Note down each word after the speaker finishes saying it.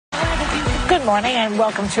Good morning and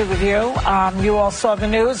welcome to The View. You all saw the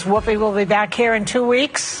news. Whoopi will be back here in 2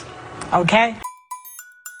 weeks. Okay?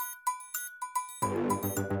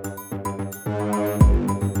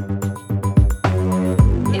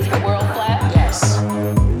 Is the world flat? Yes.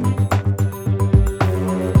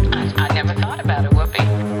 I never thought about it, Whoopi.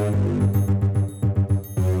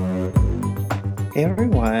 Hey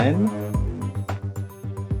everyone.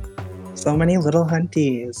 So many little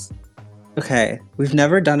hunties. Okay, we've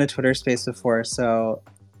never done a Twitter space before, so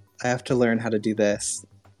I have to learn how to do this.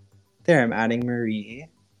 There, I'm adding Marie.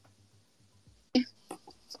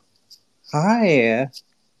 Hi.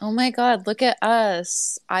 Oh my God, look at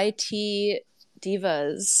us. IT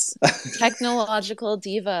divas. Technological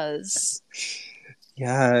divas.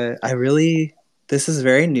 Yeah, this is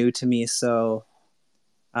very new to me, so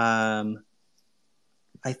I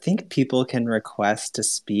think people can request to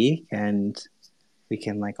speak and we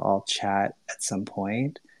can all chat at some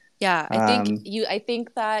point. Yeah, I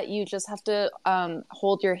think that you just have to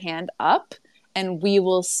hold your hand up and we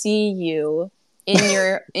will see you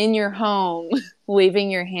in your home waving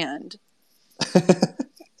your hand.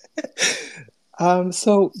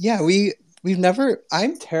 So yeah, we've never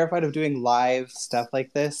I'm terrified of doing live stuff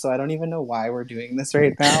like this, so I don't even know why we're doing this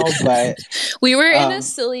right now, but We were in a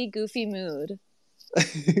silly, goofy mood.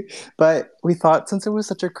 but we thought since it was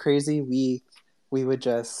such a crazy week, we would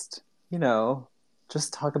just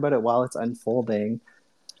talk about it while it's unfolding.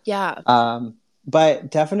 Yeah.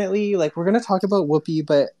 But definitely, we're going to talk about Whoopi,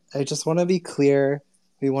 but I just want to be clear.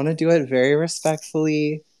 We want to do it very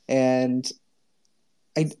respectfully, and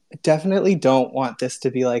I definitely don't want this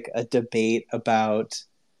to be a debate about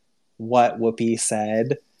what Whoopi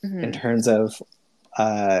said in terms of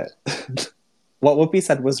what Whoopi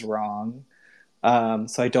said was wrong.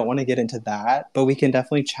 So I don't want to get into that, but we can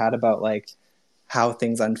definitely chat about how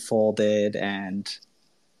things unfolded and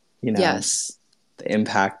Yes. the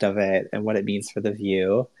impact of it and what it means for the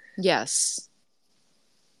View. Yes.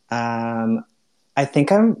 I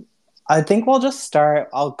think we'll just start.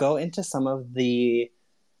 I'll go into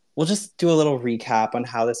we'll just do a little recap on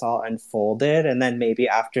how this all unfolded, and then maybe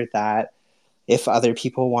after that, if other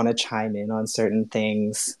people want to chime in on certain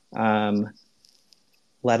things,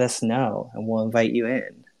 let us know and we'll invite you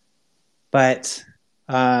in. But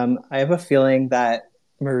I have a feeling that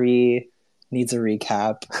Marie needs a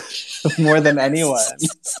recap more than anyone.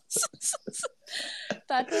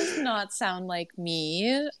 That does not sound like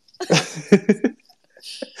me.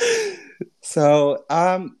 So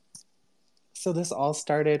this all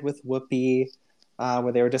started with Whoopi,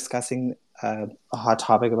 where they were discussing a hot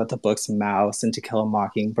topic about the books Mouse and To Kill a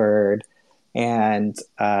Mockingbird, and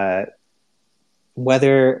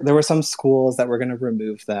whether there were some schools that were going to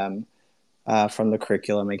remove them from the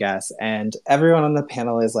curriculum, I guess. And everyone on the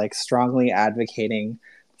panel is strongly advocating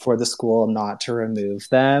for the school not to remove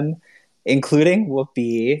them, including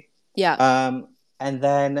Whoopi. Yeah. And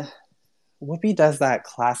then Whoopi does that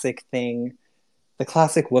classic thing, the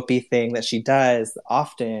classic Whoopi thing that she does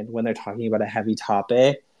often when they're talking about a heavy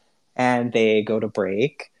topic and they go to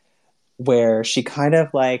break, where she kind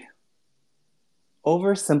of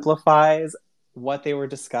oversimplifies what they were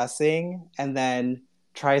discussing and then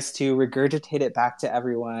tries to regurgitate it back to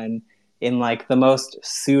everyone in the most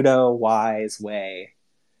pseudo-wise way.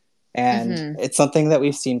 And it's something that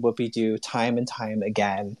we've seen Whoopi do time and time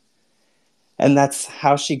again. And that's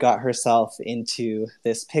how she got herself into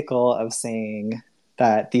this pickle of saying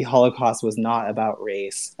that the Holocaust was not about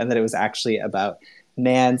race and that it was actually about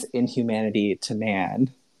man's inhumanity to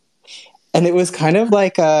man. And it was kind of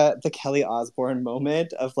the Kelly Osbourne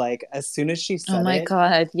moment of as soon as she said it. Oh my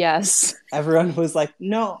God, yes. Everyone was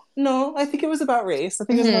no, I think it was about race. I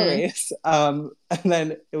think it was about race. And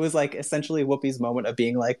then it was essentially Whoopi's moment of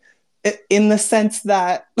being in the sense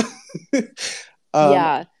that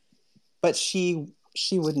yeah. But she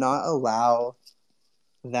would not allow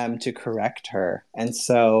them to correct her. And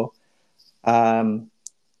so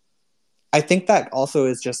I think that also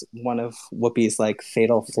is just one of Whoopi's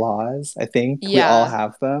fatal flaws. I think we all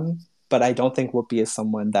have them, but I don't think Whoopi is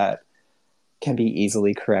someone that can be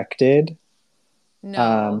easily corrected.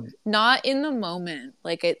 No, not in the moment.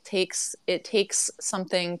 It takes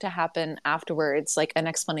something to happen afterwards, an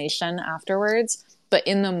explanation afterwards. But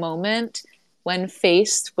in the moment, when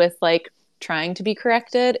faced with trying to be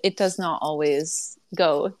corrected, it does not always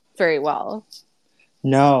go very well.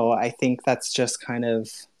 No, I think that's just kind of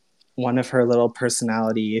one of her little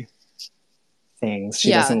personality things. She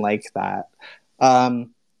doesn't like that.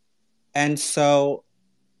 And so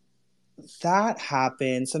that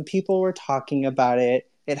happened. Some people were talking about it.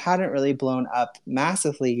 It hadn't really blown up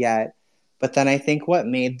massively yet. But then I think what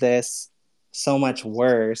made this so much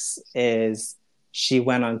worse is she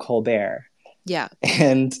went on Colbert. Yeah.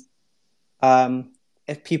 And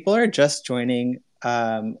if people are just joining,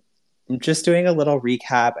 I'm just doing a little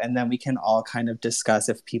recap, and then we can all kind of discuss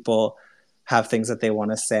if people have things that they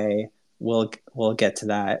want to say. We'll get to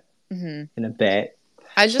that in a bit.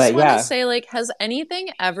 I just want to say, like, has anything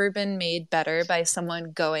ever been made better by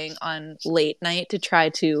someone going on late night to try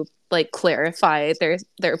to like clarify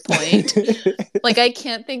their point? Like, I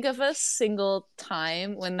can't think of a single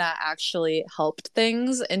time when that actually helped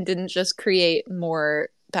things and didn't just create more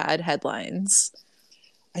bad headlines.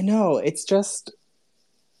 I know, it just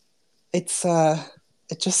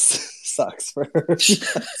sucks for her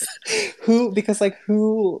because I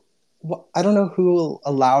don't know who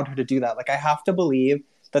allowed her to do that. Like, I have to believe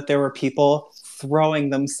that there were people throwing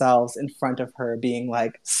themselves in front of her being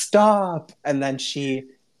like, stop, and then she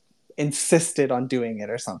insisted on doing it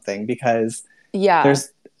or something, because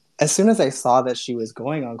as soon as I saw that she was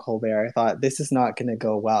going on Colbert, I thought, this is not going to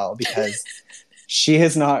go well, because she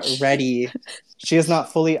is not ready. She has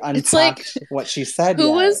not fully unpacked what she said Who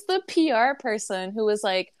yet. was the PR person who was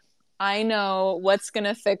like, I know what's going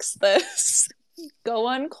to fix this? Go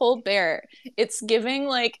on Colbert. It's giving,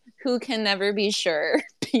 like, who can never be sure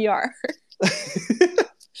PR.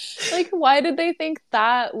 Like, why did they think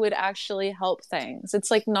that would actually help things? It's,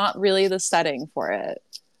 like, not really the setting for it.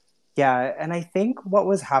 Yeah, and I think what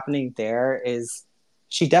was happening there is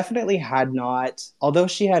she definitely had not, although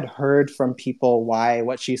she had heard from people why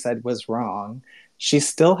what she said was wrong, she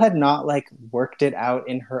still had not, like, worked it out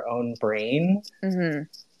in her own brain. Mm-hmm.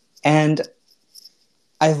 And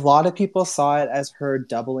a lot of people saw it as her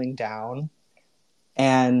doubling down.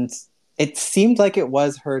 And it seemed like it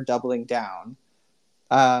was her doubling down.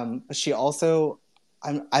 She also,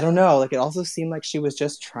 I don't know, like, it also seemed like she was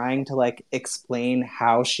just trying to, like, explain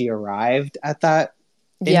how she arrived at that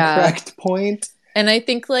incorrect point. And I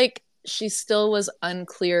think, like, she still was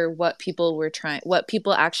unclear what people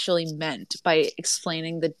actually meant by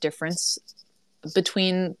explaining the difference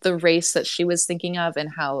between the race that she was thinking of and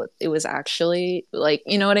how it was actually, like,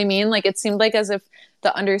 you know what I mean? Like, it seemed like as if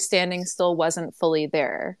the understanding still wasn't fully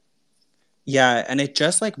there. Yeah, and it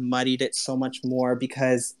just, like, muddied it so much more,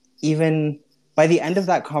 because even by the end of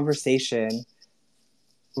that conversation,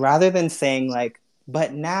 rather than saying, like,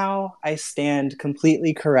 but now I stand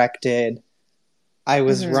completely corrected, I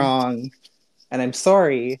was wrong, and I'm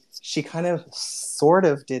sorry, she kind of sort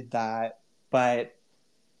of did that, but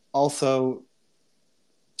also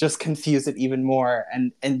just confused it even more,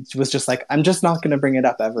 and was just like, I'm just not going to bring it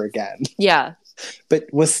up ever again. Yeah. But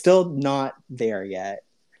was still not there yet.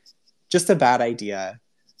 Just a bad idea.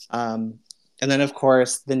 And then, of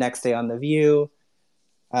course, the next day on The View,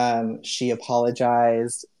 she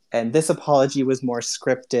apologized, and this apology was more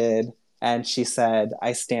scripted, and she said,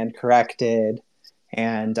 I stand corrected.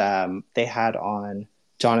 And they had on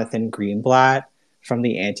Jonathan Greenblatt from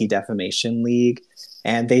the Anti-Defamation League,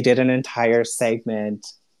 and they did an entire segment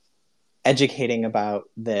educating about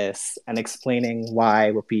this and explaining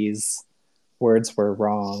why Whoopi's words were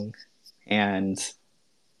wrong. And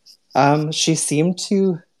she seemed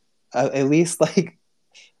to at least, like,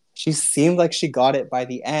 she seemed like she got it by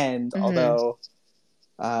the end, although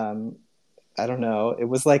I don't know, it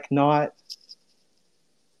was like not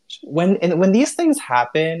when these things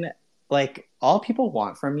happen, like, all people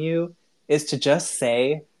want from you is to just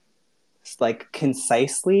say, like,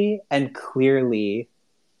 concisely and clearly,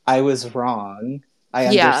 I was wrong, I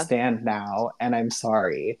understand now, and I'm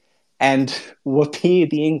sorry. And Whoopi,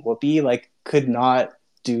 being Whoopi, like, could not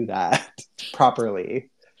do that properly.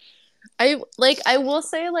 I will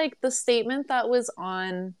say, like, the statement that was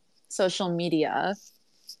on social media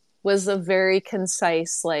was a very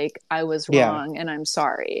concise, like, I was wrong and I'm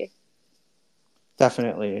sorry.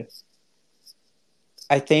 Definitely.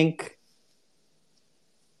 I think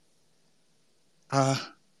I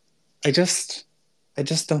just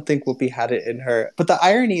don't think Whoopi had it in her. But the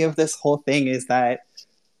irony of this whole thing is that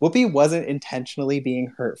Whoopi wasn't intentionally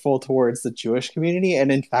being hurtful towards the Jewish community,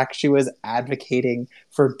 and in fact she was advocating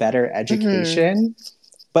for better education.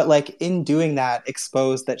 But, like, in doing that,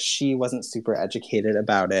 exposed that she wasn't super educated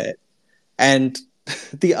about it. And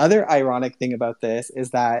the other ironic thing about this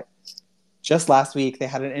is that just last week they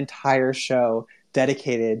had an entire show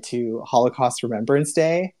dedicated to Holocaust Remembrance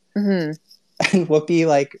Day. And Whoopi,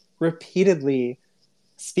 like, repeatedly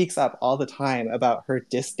speaks up all the time about her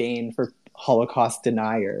disdain for Holocaust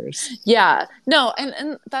deniers. Yeah. No,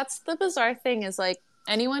 and that's the bizarre thing, is, like,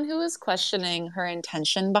 anyone who was questioning her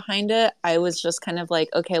intention behind it, I was just kind of like,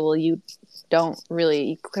 okay, well, you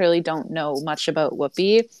clearly don't know much about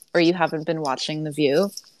Whoopi, or you haven't been watching The View.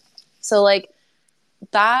 So, like,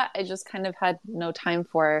 that I just kind of had no time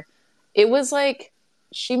for. It was like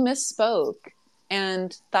she misspoke,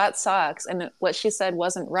 and that sucks. And what she said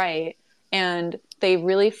wasn't right. And they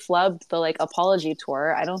really flubbed the like apology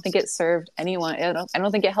tour. I don't think it served anyone. I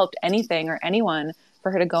don't think it helped anything or anyone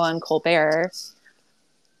for her to go on Colbert.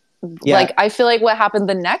 Yeah. Like, I feel like what happened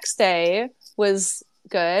the next day was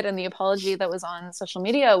good, and the apology that was on social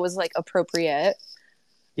media was like appropriate.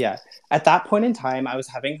 Yeah. At that point in time, I was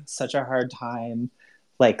having such a hard time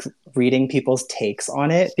like reading people's takes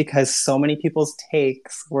on it, because so many people's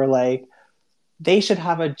takes were like, they should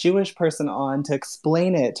have a Jewish person on to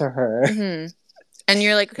explain it to her. Mm-hmm. And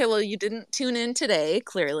you're like, okay, well, you didn't tune in today,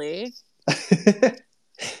 clearly.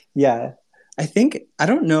 Yeah. I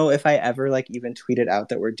don't know if I ever like even tweeted out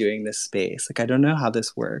that we're doing this space. Like, I don't know how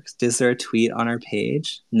this works. Is there a tweet on our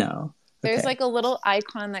page? No. There's Okay. like a little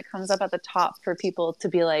icon that comes up at the top for people to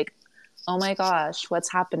be like, oh my gosh,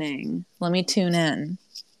 what's happening? Let me tune in.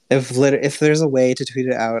 If there's a way to tweet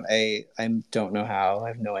it out, I don't know how. I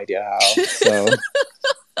have no idea how. So,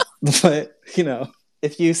 but you know,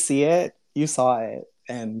 if you see it, you saw it,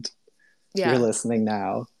 and you're listening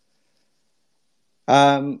now.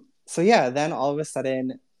 So yeah, then all of a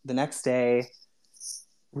sudden, the next day,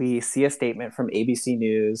 we see a statement from ABC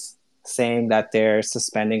News saying that they're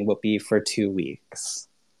suspending Whoopi for 2 weeks.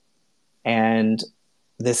 And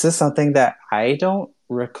this is something that I don't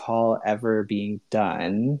recall ever being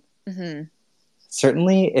done. Mm-hmm.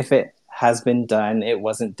 Certainly, if it has been done, it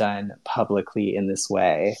wasn't done publicly in this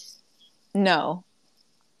way. No.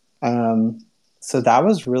 So that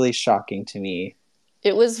was really shocking to me.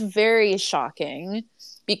 It was very shocking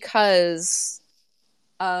because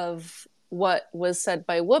of what was said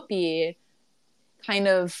by Whoopi, kind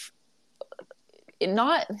of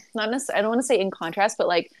not necessarily, I don't want to say in contrast, but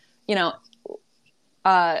like, you know,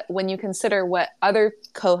 when you consider what other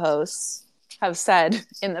co-hosts have said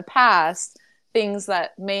in the past, things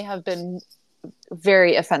that may have been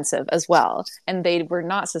very offensive as well, and they were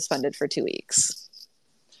not suspended for 2 weeks.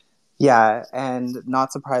 Yeah, and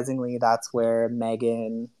not surprisingly, that's where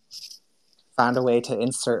Megan found a way to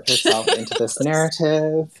insert herself into this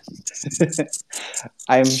narrative.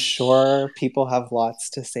 I'm sure people have lots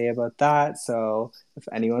to say about that, so if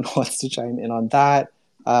anyone wants to chime in on that,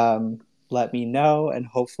 let me know, and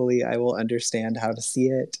hopefully I will understand how to see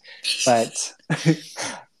it. But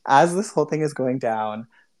as this whole thing is going down,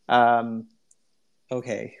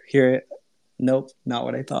 okay, nope, not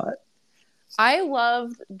what I thought. I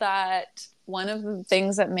love that one of the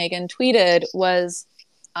things that Megan tweeted was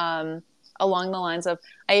along the lines of,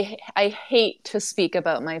 I hate to speak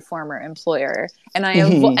about my former employer, and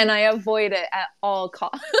I avoid it at all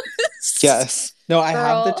costs. Yes. No, I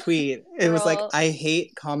have the tweet. It was like, I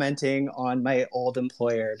hate commenting on my old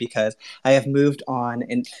employer because I have moved on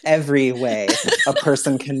in every way a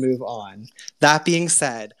person can move on. That being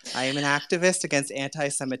said, I am an activist against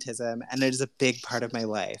anti-Semitism, and it is a big part of my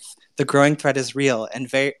life. The growing threat is real and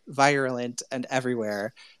very virulent and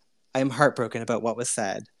everywhere. I am heartbroken about what was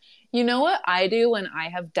said. You know what I do when I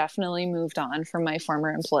have definitely moved on from my former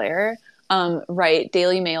employer? Write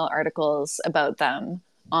Daily Mail articles about them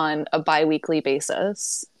on a bi-weekly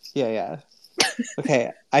basis. Yeah.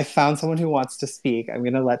 Okay, I found someone who wants to speak. I'm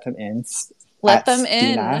going to let them in. Let them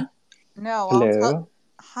in. No. Hello.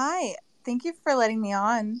 Hi. Thank you for letting me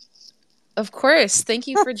on. Of course. Thank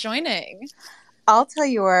you for joining. I'll tell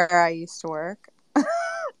you where I used to work.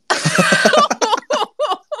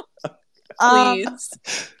 Please.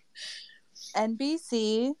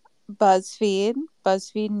 NBC,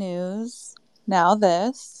 BuzzFeed News, now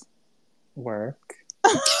this. Work.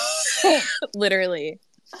 Literally.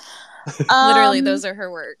 Literally, those are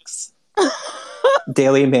her works.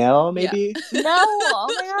 Daily Mail, maybe? Yeah. No. Oh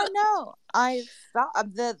my God, no. I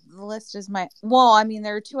stopped. The list is there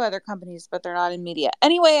are 2 other companies, but they're not in media.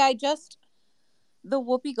 Anyway, the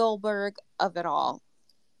Whoopi Goldberg of it all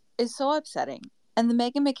is so upsetting. And the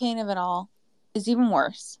Meghan McCain of it all is even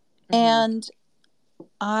worse. Mm-hmm.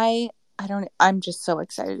 And I'm just so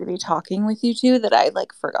excited to be talking with you two that I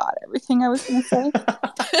like forgot everything I was going to say.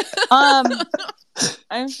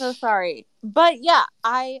 I'm so sorry. But yeah,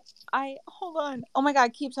 I hold on. Oh my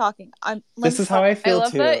God, keep talking. This is how I feel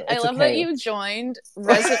too. I love that you joined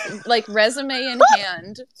resume in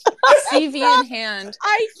hand, CV in hand.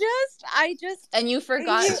 I just and you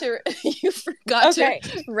forgot to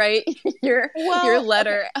write your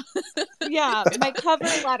letter. Okay. Yeah, my cover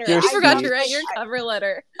letter. You forgot to write your cover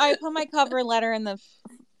letter. I put my cover letter in the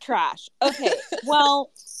trash. Okay.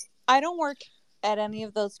 Well, I don't work at any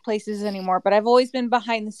of those places anymore, but I've always been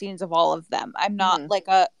behind the scenes of all of them. I'm not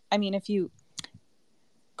if you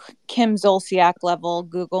Kim Zolciak level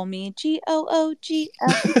Google me GOOGLE,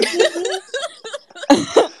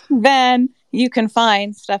 then you can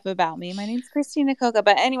find stuff about me. My name's Christina Coca.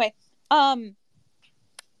 But anyway,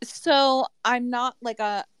 so I'm not like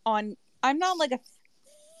a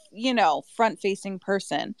front facing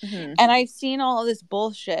person. Mhm. And I've seen all of this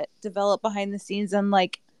bullshit develop behind the scenes. And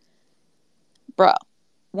like, bro,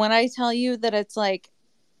 when I tell you that it's like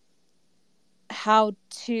how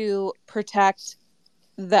to protect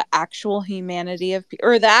the actual humanity of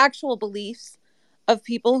or the actual beliefs of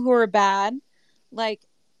people who are bad, like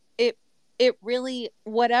it really,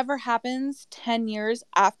 whatever happens 10 years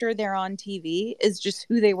after they're on TV is just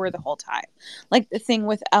who they were the whole time. Like the thing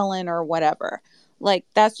with Ellen or whatever. Like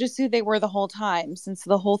that's just who they were the whole time since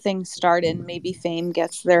the whole thing started. Maybe fame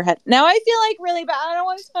gets to their head. Now I feel like really bad. I don't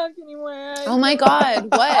want to talk anymore. Oh my God.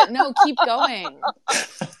 What? No, keep going.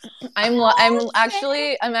 I'm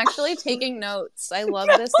actually taking notes. I love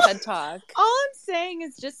this TED Talk. All I'm saying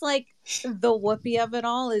is just like the whoopee of it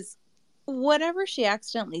all is whatever she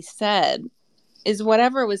accidentally said is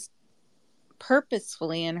whatever was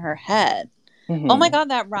purposefully in her head. Mhm. Oh my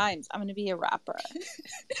God, that rhymes. I'm going to be a rapper.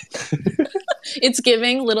 It's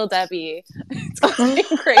giving Little Debbie. It's giving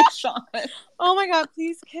Krayshawn. Oh my God,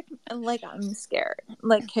 please kick me. Like, I'm scared.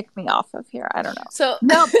 Like, kick me off of here. I don't know. So,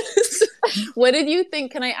 No. what did you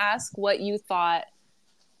think? Can I ask what you thought?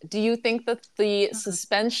 Do you think that the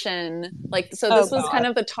suspension, like, so this was kind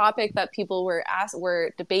of the topic that people were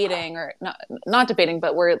debating, or not debating,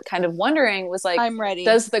 but were kind of wondering, was like, I'm ready.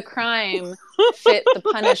 Does the crime fit the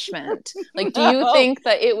punishment? Like, do you think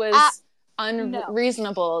that it was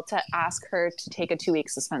unreasonable to ask her to take a 2-week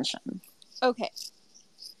suspension? Okay.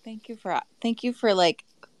 Thank you for like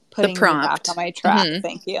putting the me back prompt on my track. Mm-hmm.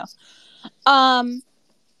 Thank you.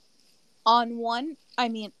 On one, I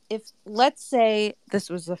mean, if let's say this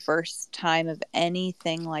was the first time of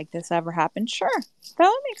anything like this ever happened, sure, that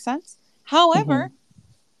would make sense. However,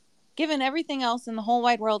 given everything else in the whole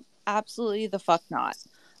wide world, absolutely the fuck not.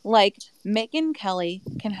 Like, Megyn Kelly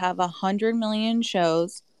can have 100 million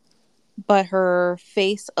shows, but her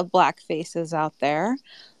face of blackface is out there.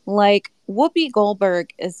 Like, Whoopi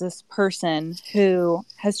Goldberg is this person who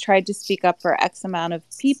has tried to speak up for X amount of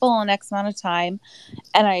people in X amount of time.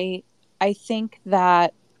 And I think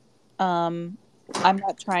that I'm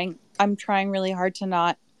trying really hard to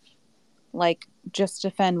not like just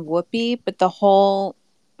defend Whoopi, but the whole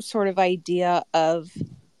sort of idea of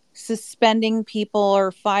suspending people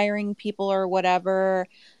or firing people or whatever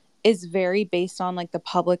is very based on like the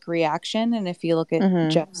public reaction. And if you look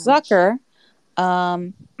at Jeff Zucker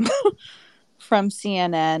from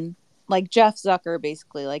CNN, like Jeff Zucker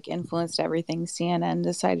basically like influenced everything CNN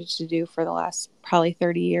decided to do for the last probably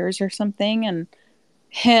 30 years or something. And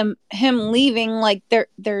him leaving, like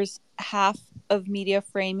there's half of media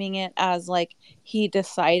framing it as like he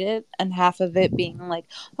decided and half of it being like,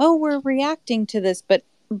 oh, we're reacting to this. But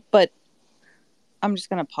I'm just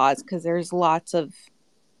going to pause because there's lots of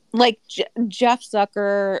like Jeff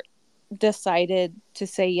Zucker decided to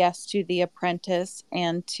say yes to The Apprentice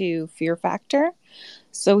and to Fear Factor.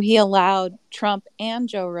 So he allowed Trump and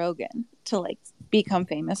Joe Rogan to like become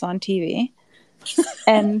famous on TV.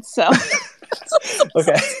 And so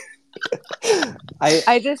okay.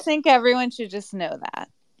 I just think everyone should just know that.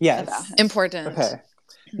 Yes. Important. Okay.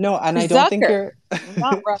 No, and I don't think you're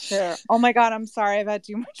not Rucker. Oh my God, I'm sorry. I've had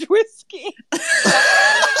too much whiskey.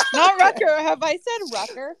 Not Rucker. Have I said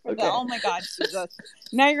Rucker? Okay. Oh my God, Jesus.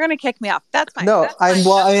 Now you're gonna kick me off. That's fine. No, That's fine.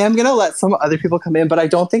 I am gonna let some other people come in, but I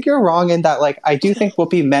don't think you're wrong in that. Like, I do think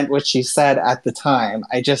Whoopi meant what she said at the time.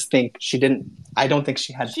 I just think she didn't. I don't think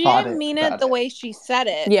she had She thought didn't it mean it the way she said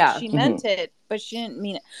it. Yeah. She meant it, but she didn't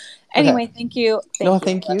mean it. Anyway, thank you. Thank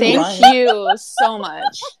you. Thank you so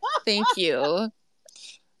much. Thank you.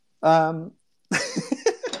 That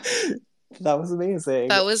was amazing.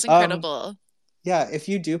 That was incredible. Yeah, if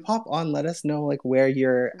you do pop on, let us know like where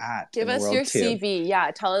you're at. Give in the us world, your too. CV. Yeah,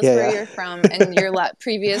 tell us where you're from and your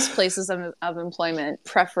previous places of employment,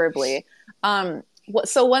 preferably.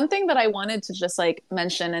 So one thing that I wanted to just like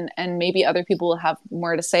mention, and maybe other people will have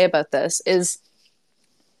more to say about this, is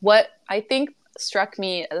what I think struck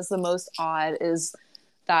me as the most odd is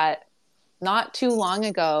that not too long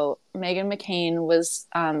ago, Meghan McCain was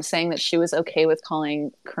saying that she was okay with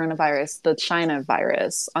calling coronavirus the China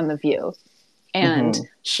virus on The View. And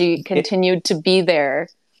she continued to be there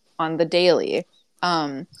on The Daily.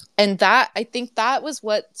 And that, I think that was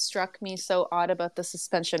what struck me so odd about the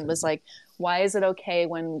suspension was like, why is it okay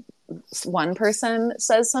when one person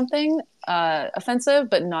says something offensive,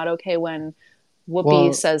 but not okay when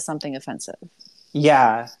Whoopi says something offensive?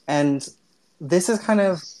 Yeah. And this is kind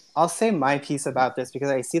of I'll say my piece about this because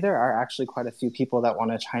I see there are actually quite a few people that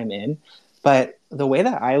want to chime in. But the way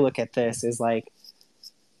that I look at this is like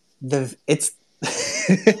it's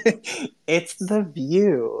it's the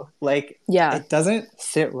View. Like, Yeah. it doesn't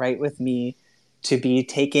sit right with me to be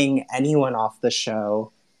taking anyone off the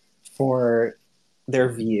show for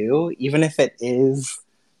their view, even if it is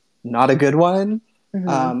not a good one.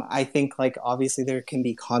 I think, like, obviously there can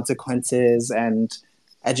be consequences and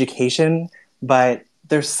education, but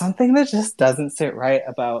there's something that just doesn't sit right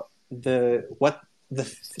about what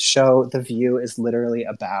the show The View is literally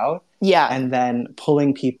about. Yeah. And then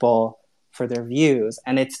pulling people for their views.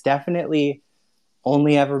 And it's definitely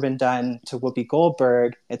only ever been done to Whoopi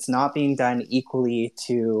Goldberg. It's not being done equally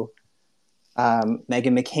to Meghan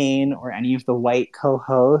McCain or any of the white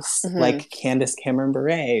co-hosts, like Candace Cameron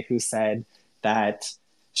Bure, who said that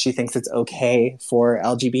she thinks it's okay for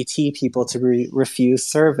LGBT people to refuse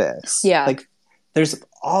service. Yeah. Like, there's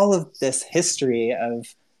all of this history of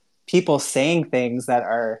people saying things that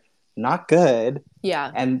are not good.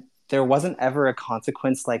 Yeah. And there wasn't ever a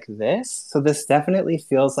consequence like this. So this definitely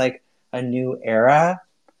feels like a new era.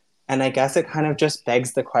 And I guess it kind of just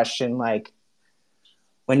begs the question, like,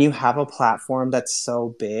 when you have a platform that's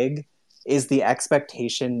so big, is the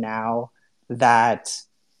expectation now that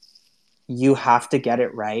you have to get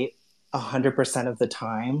it right 100% of the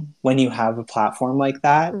time when you have a platform like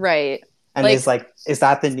that? Right. And is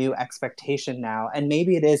that the new expectation now? And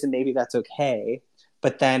maybe it is, and maybe that's okay.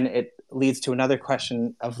 But then it leads to another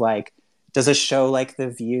question of, like, does a show like The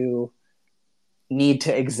View need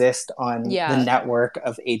to exist on the network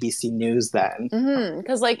of ABC News then?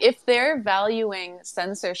 Because, like, if they're valuing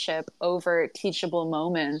censorship over teachable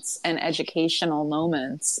moments and educational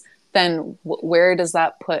moments, then where does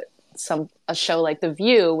that put a show like The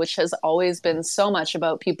View, which has always been so much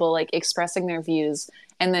about people, like, expressing their views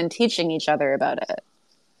and then teaching each other about it?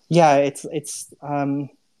 Yeah, it's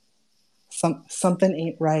something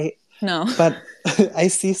ain't right. No. But I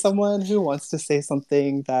see someone who wants to say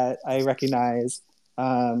something that I recognize.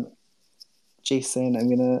 Jason, I'm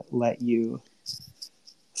going to let you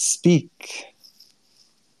speak.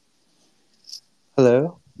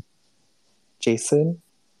 Hello? Jason?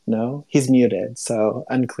 No? He's muted, so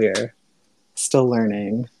unclear. Still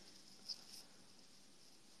learning.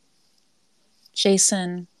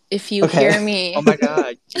 Jason, if you hear me. Oh my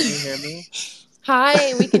God, can you hear me?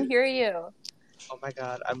 Hi, we can hear you. Oh my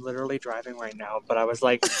God, I'm literally driving right now, but I was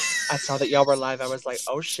like, I saw that y'all were live. I was like,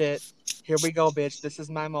 oh shit, here we go, bitch. This is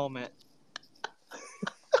my moment.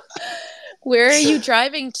 Where are you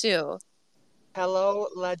driving to? Hello,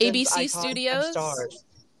 legends, ABC icons, Studios? and stars.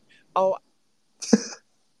 Oh,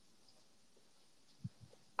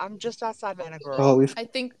 I'm just outside of Atlanta, girl. Oh, I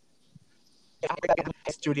think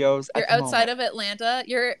Studios. you're outside of Atlanta.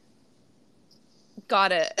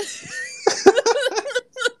 Got it.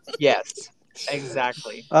 Yes,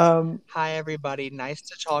 exactly. Hi, everybody. Nice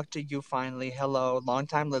to talk to you finally. Hello,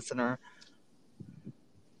 long-time listener.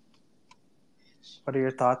 What are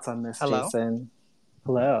your thoughts on this, Hello? Jason?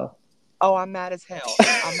 Hello. Oh, I'm mad as hell.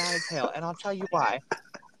 I'm mad as hell, and I'll tell you why.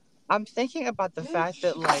 I'm thinking about the fact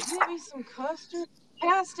that, like, Give me some custard.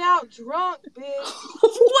 Passed out drunk, bitch.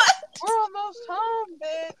 What? We're almost home,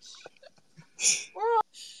 bitch.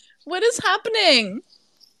 What is happening?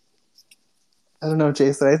 I don't know,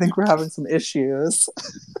 Jason. I think we're having some issues.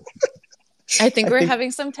 I think we're having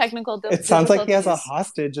some technical difficulties. It sounds like he has a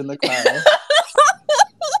hostage in the car.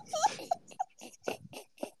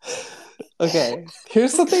 Okay,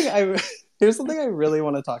 here's something I really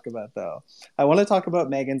want to talk about, though. I want to talk about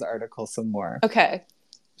Megan's article some more. Okay.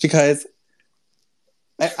 Because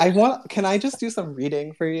can I just do some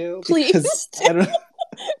reading for you? Please. Because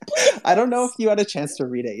I don't know if you had a chance to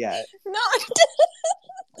read it yet. No, I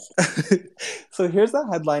didn't. So here's the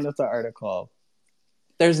headline of the article.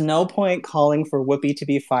 There's no point calling for Whoopi to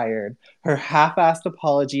be fired. Her half-assed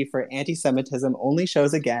apology for anti-Semitism only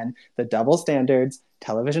shows again the double standards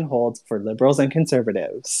television holds for liberals and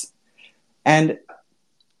conservatives. And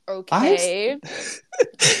okay.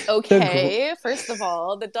 Okay. First of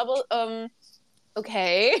all, the double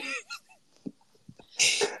okay.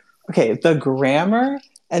 Okay, the grammar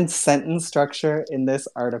and sentence structure in this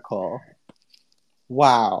article.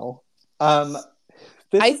 Wow.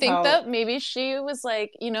 I think that maybe she was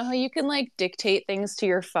like, you know how you can, like, dictate things to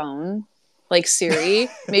your phone, like Siri?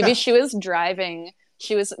 Maybe she was driving.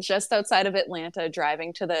 She was just outside of Atlanta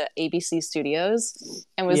driving to the ABC studios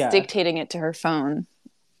and was dictating it to her phone.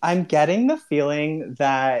 I'm getting the feeling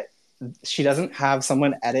that she doesn't have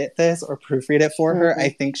someone edit this or proofread it for her. I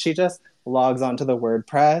think she just logs onto the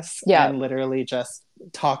WordPress and literally just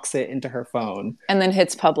talks it into her phone. And then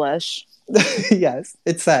hits publish. Yes,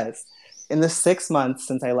 it says, in the 6 months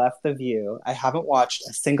since I left The View, I haven't watched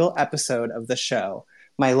a single episode of the show.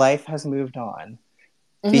 My life has moved on.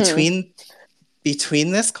 Mhm.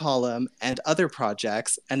 Between this column and other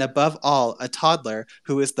projects, and above all, a toddler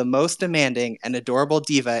who is the most demanding and adorable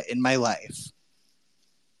diva in my life.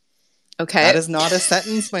 Okay. That is not a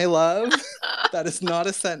sentence, my love. That is not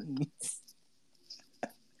a sentence.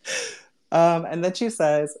 And then she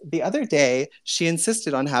says, the other day, she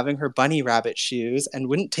insisted on having her bunny rabbit shoes and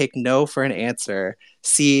wouldn't take no for an answer.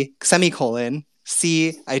 See, semicolon,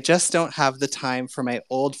 see, I just don't have the time for my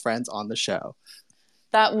old friends on the show.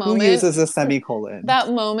 That Who moment. uses a semicolon? That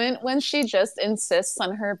moment when she just insists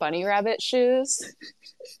on her bunny rabbit shoes.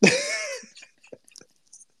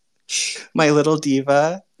 My little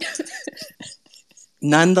diva.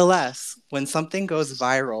 Nonetheless, when something goes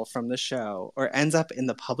viral from the show or ends up in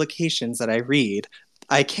the publications that I read,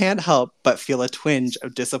 I can't help but feel a twinge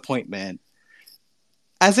of disappointment.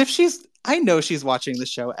 As if I know she's watching the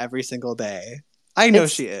show every single day. I know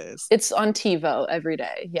she is. It's on TiVo every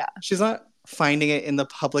day, yeah. She's not finding it in the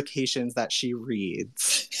publications that she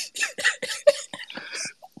reads.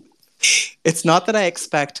 It's not that I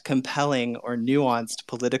expect compelling or nuanced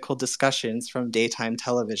political discussions from daytime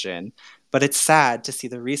television, but it's sad to see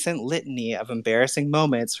the recent litany of embarrassing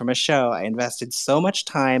moments from a show I invested so much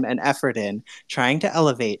time and effort in trying to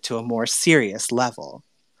elevate to a more serious level.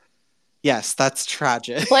 Yes, that's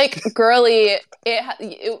tragic. Like, girly,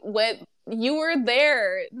 it went. You were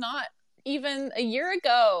there not even a year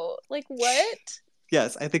ago. Like, what?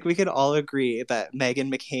 Yes, I think we could all agree that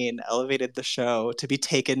Meghan McCain elevated the show to be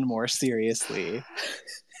taken more seriously.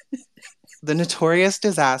 The notorious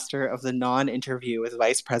disaster of the non-interview with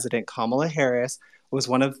Vice President Kamala Harris was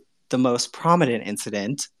one of the most prominent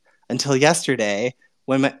incidents until yesterday,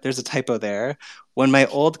 when there's a typo there, when my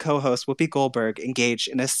old co-host Whoopi Goldberg engaged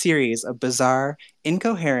in a series of bizarre,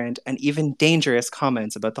 incoherent, and even dangerous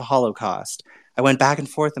comments about the Holocaust. I went back and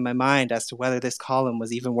forth in my mind as to whether this column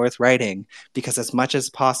was even worth writing, because as much as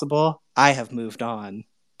possible, I have moved on.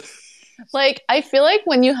 Like, I feel like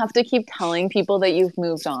when you have to keep telling people that you've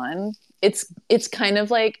moved on, it's kind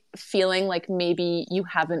of like feeling like maybe you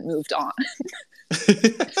haven't moved on.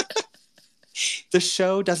 The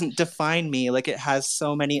show doesn't define me like it has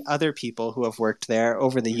so many other people who have worked there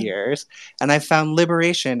over the years, and I've found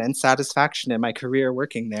liberation and satisfaction in my career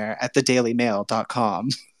working there at thedailymail.com.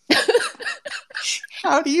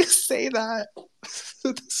 How do you say that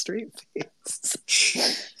with a straight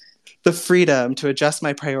face? The freedom to adjust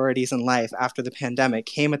my priorities in life after the pandemic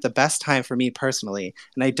came at the best time for me personally,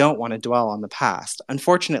 and I don't want to dwell on the past.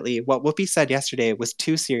 Unfortunately, what Whoopi said yesterday was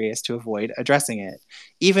too serious to avoid addressing it.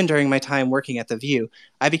 Even during my time working at The View,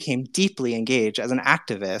 I became deeply engaged as an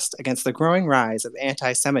activist against the growing rise of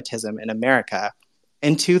anti-Semitism in America.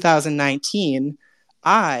 In 2019,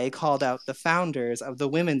 I called out the founders of the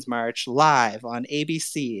Women's March live on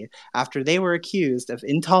ABC after they were accused of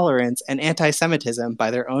intolerance and anti-Semitism by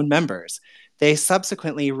their own members. They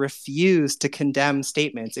subsequently refused to condemn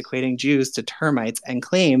statements equating Jews to termites and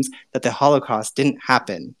claims that the Holocaust didn't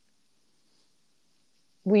happen.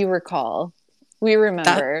 We recall. We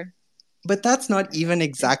remember. But that's not even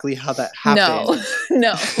exactly how that happened.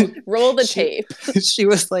 No. Roll the tape. She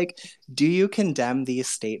was like, do you condemn these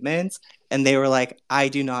statements? And they were like, I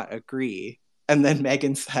do not agree. And then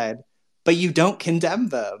Meghan said, but you don't condemn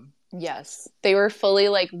them. Yes. They were fully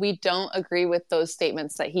like, we don't agree with those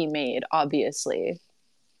statements that he made, obviously.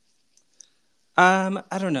 I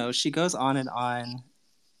don't know. She goes on and on.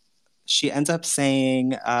 She ends up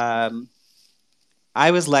saying,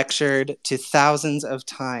 I was lectured to thousands of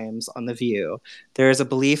times on The View. There is a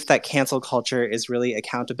belief that cancel culture is really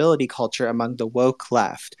accountability culture among the woke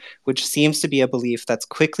left, which seems to be a belief that's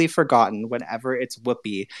quickly forgotten whenever it's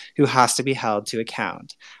Whoopi who has to be held to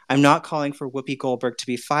account. I'm not calling for Whoopi Goldberg to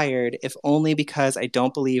be fired, if only because I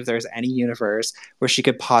don't believe there's any universe where she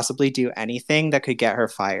could possibly do anything that could get her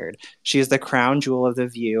fired. She is the crown jewel of The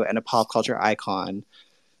View and a pop culture icon.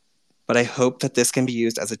 But I hope that this can be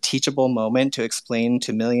used as a teachable moment to explain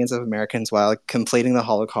to millions of Americans why conflating the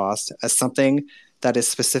Holocaust as something that is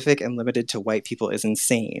specific and limited to white people is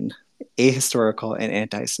insane, ahistorical, and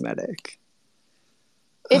anti-Semitic.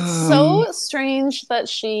 It's so strange that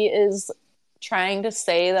she is trying to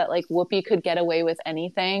say that like Whoopi could get away with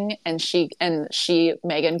anything and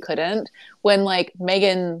Meghan couldn't, when like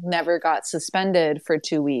Meghan never got suspended for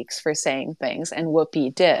 2 weeks for saying things and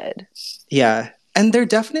Whoopi did. Yeah. And there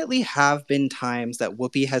definitely have been times that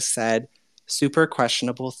Whoopi has said super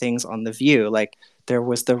questionable things on The View. Like there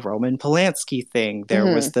was the Roman Polanski thing.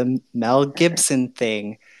 There was the Mel Gibson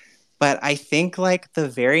thing. But I think like the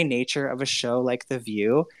very nature of a show like The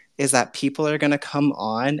View is that people are going to come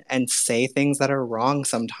on and say things that are wrong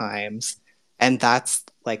sometimes. And that's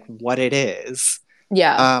like what it is.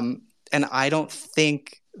 Yeah. And I don't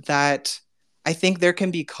think that, I think there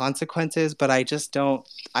can be consequences, but I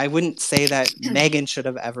wouldn't say that Megan should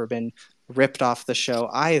have ever been ripped off the show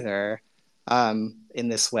either, in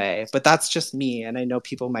this way. But that's just me. And I know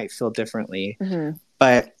people might feel differently. Mm-hmm.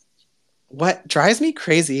 But what drives me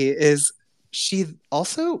crazy is she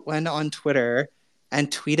also went on Twitter and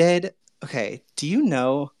tweeted, okay, do you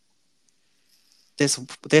know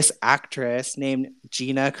this actress named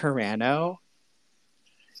Gina Carano?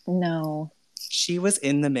 No. She was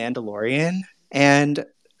in The Mandalorian, and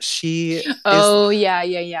she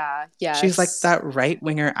yeah. She's like that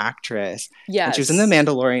right-winger actress. Yes. And she was in The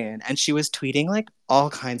Mandalorian, and she was tweeting like all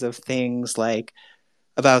kinds of things, like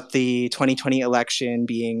about the 2020 election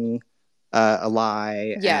being a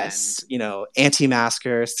lie, yes, and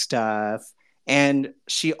anti-masker stuff. And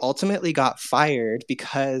she ultimately got fired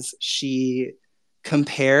because she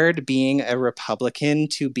compared being a Republican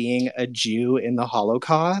to being a Jew in the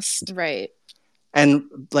Holocaust. Right. And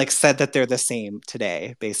like said that they're the same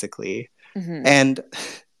today, basically. Mm-hmm. And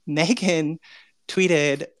Megan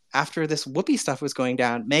tweeted, after this Whoopi stuff was going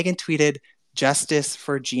down, Megan tweeted, "Justice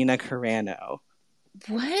for Gina Carano."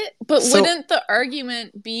 What? But wouldn't the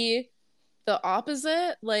argument be the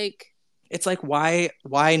opposite? Like, it's like, why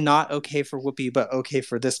not okay for Whoopi, but okay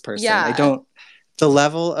for this person? Yeah. The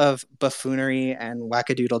level of buffoonery and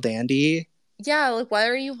wackadoodle dandy. Yeah, like, why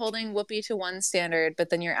are you holding Whoopi to one standard,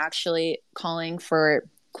 but then you're actually calling for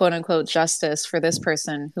quote unquote justice for this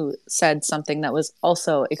person who said something that was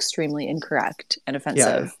also extremely incorrect and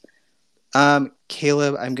offensive? Yeah.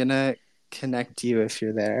 Caleb, I'm gonna connect you if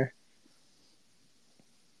you're there.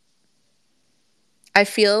 I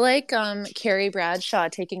feel like Carrie Bradshaw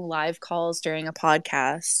taking live calls during a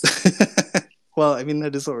podcast. Well, I mean,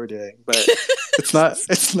 that is what we're doing, but it's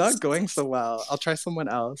not going so well. I'll try someone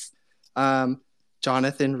else.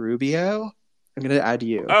 Jonathan Rubio, I'm going to add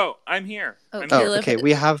you. Oh, I'm here. Okay.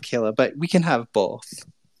 We have Caleb, but we can have both.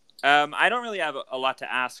 I don't really have a lot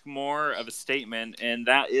to ask, more of a statement, and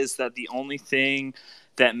that is that the only thing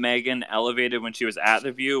that Megan elevated when she was at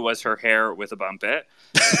The View was her hair with a bump it.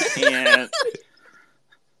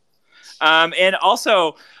 And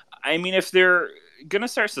also, I mean, if they're going to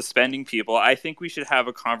start suspending people, I think we should have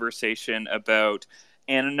a conversation about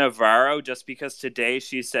Anna Navarro, just because today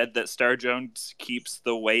she said that Star Jones keeps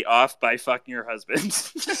the weight off by fucking your husband.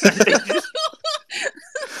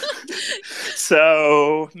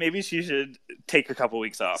 So maybe she should take a couple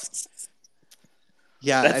weeks off.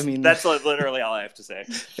 Yeah, that's literally all I have to say.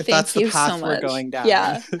 If that's the path we're going down.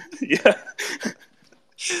 Yeah.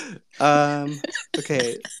 Yeah.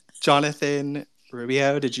 Okay. Jonathan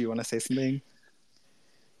Rubio, did you want to say something?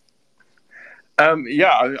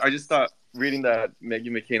 Yeah, I just thought reading that Meghan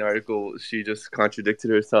McCain article, she just contradicted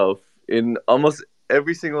herself in almost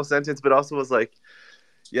every single sentence, but also was like,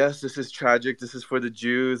 yes, this is tragic. This is for the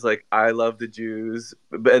Jews. Like, I love the Jews.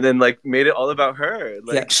 And then, like, made it all about her.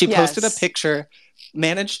 Like, yeah, she posted a picture,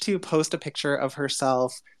 managed to post a picture of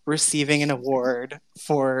herself receiving an award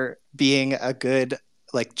for being a good,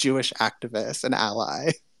 like, Jewish activist and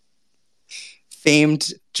ally.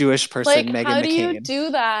 Famed Jewish person, Meghan McCain. How do you do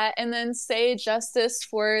that and then say justice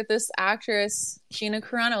for this actress, Gina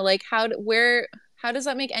Carano? Like, how does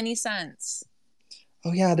that make any sense?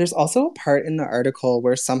 Oh, yeah. There's also a part in the article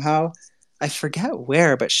where somehow, I forget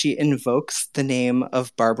where, but she invokes the name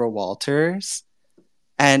of Barbara Walters.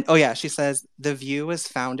 And, oh, yeah, she says, The View was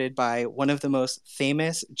founded by one of the most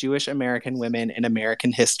famous Jewish American women in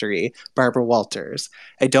American history, Barbara Walters.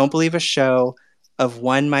 I don't believe a show of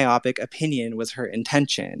one myopic opinion was her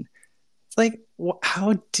intention. It's like,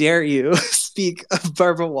 how dare you speak of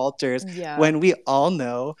Barbara Walters when we all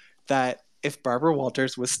know that if Barbara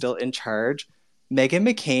Walters was still in charge, Meghan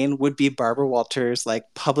McCain would be Barbara Walters' like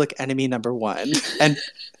public enemy number one. And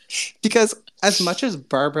because as much as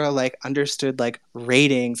Barbara like understood like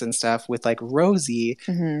ratings and stuff with like Rosie,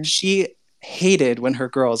 she hated when her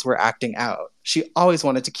girls were acting out. She always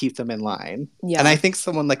wanted to keep them in line. Yeah. And I think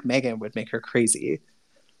someone like Meghan would make her crazy.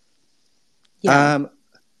 Yeah.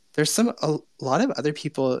 There's a lot of other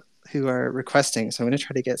people who are requesting, so I'm going to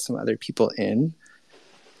try to get some other people in.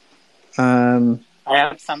 I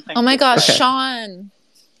have something. Oh my gosh, okay. Sean.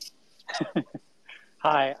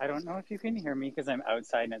 Hi, I don't know if you can hear me because I'm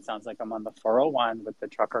outside and it sounds like I'm on the 401 with the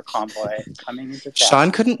trucker convoy coming into town.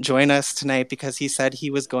 Sean couldn't join us tonight because he said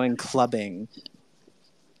he was going clubbing.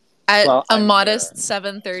 At a modest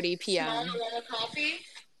 7:30 p.m.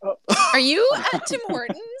 Are you at Tim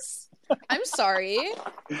Hortons? I'm sorry.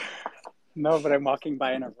 No, but I'm walking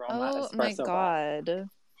by an Aroma espresso. Oh my god.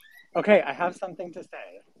 Okay, I have something to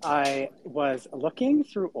say. I was looking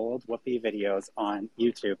through old Whoopi videos on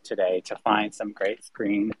YouTube today to find some great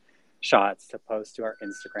screenshots to post to our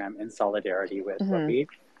Instagram in solidarity with Whoopi.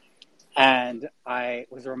 And I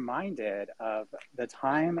was reminded of the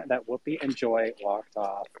time that Whoopi and Joy walked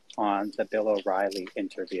off on the Bill O'Reilly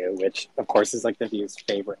interview, which, of course, is like The View's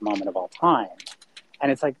favorite moment of all time.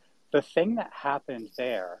 And it's like the thing that happened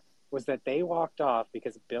there was that they walked off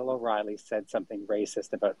because Bill O'Reilly said something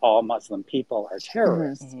racist about all Muslim people are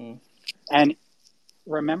terrorists. Mm-hmm. And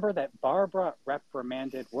remember that Barbara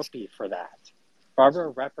reprimanded Whoopi for that. Barbara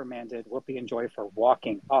reprimanded Whoopi and Joy for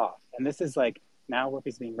walking off. And this is like, now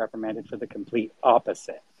Whoopi's being reprimanded for the complete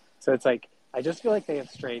opposite. So it's like, I just feel like they have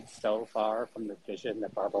strayed so far from the vision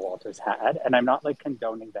that Barbara Walters had. And I'm not like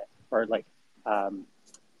condoning that or like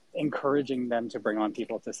encouraging them to bring on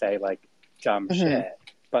people to say like dumb shit.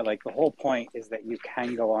 But like the whole point is that you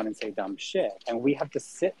can go on and say dumb shit. And we have to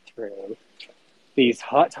sit through these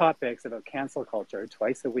hot topics about cancel culture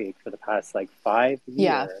twice a week for the past like 5 years.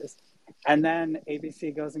 Yeah. And then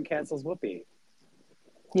ABC goes and cancels Whoopi.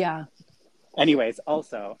 Yeah. Anyways,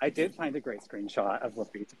 also, I did find a great screenshot of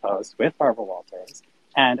Whoopi to post with Barbara Walters.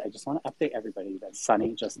 And I just want to update everybody that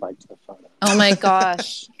Sunny just liked the photo. Oh my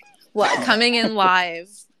gosh. What? Coming in live.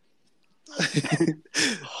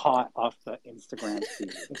 Hot off the Instagram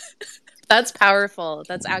feed. That's powerful.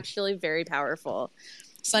 That's actually very powerful.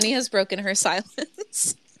 Sunny has broken her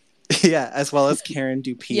silence. Yeah, as well as Karen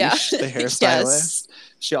Dupiche, the hairstylist. Yes.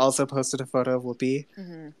 She also posted a photo of Whoopi.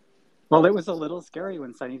 Mm-hmm. Well, it was a little scary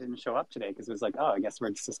when Sunny didn't show up today because it was like, oh, I guess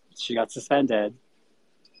she got suspended.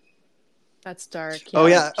 That's dark.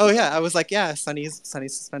 Yeah. Oh yeah. I was like, yeah, Sunny's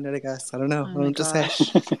suspended. I guess I don't know. I don't know what to say.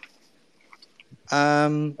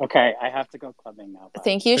 Okay, I have to go clubbing now. Bye.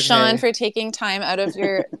 Thank you, Sean, for taking time out of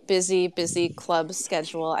your busy club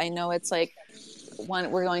schedule. I know it's like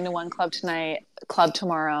we're going to one club tonight, club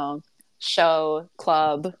tomorrow, show,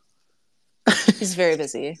 club. He's very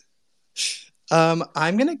busy. I'm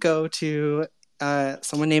gonna go to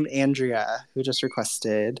someone named Andrea who just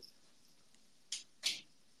requested.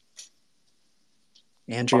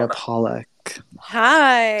 Andrea Pollock.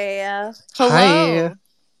 Hi. Hello. Hi.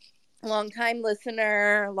 Long-time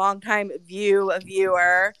listener, long-time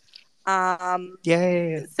viewer.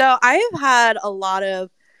 Yay. So I've had a lot of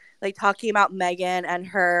like talking about Meghan and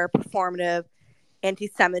her performative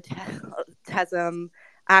anti-Semitism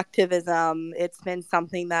activism. It's been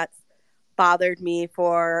something that's bothered me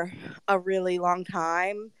for a really long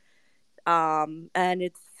time. And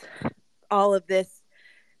it's all of this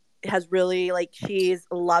has really like she's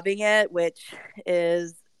loving it, which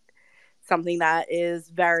is something that is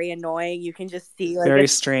very annoying. You can just see like very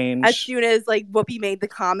strange. As soon as like Whoopi made the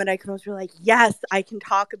comment, I was really like, yes, I can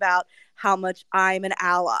talk about how much I'm an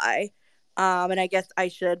ally. And I guess I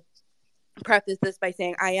should preface this by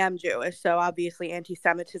saying I am Jewish, so obviously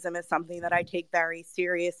anti-Semitism is something that I take very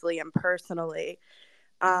seriously and personally.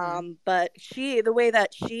 But the way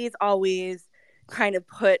that she's always kind of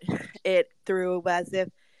put it through as if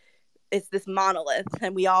it's this monolith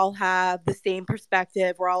and we all have the same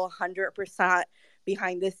perspective. We're all 100%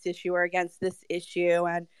 behind this issue or against this issue.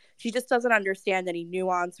 And she just doesn't understand any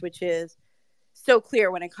nuance, which is so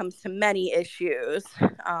clear when it comes to many issues,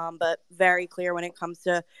 but very clear when it comes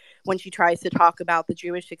to when she tries to talk about the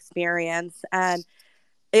Jewish experience. And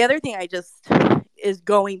the other thing is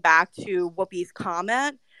going back to Whoopi's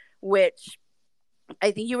comment, which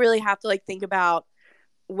I think you really have to like think about,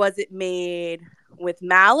 was it made with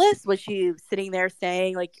malice? Was she sitting there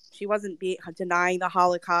saying like she wasn't denying the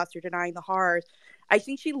Holocaust or denying the horrors? I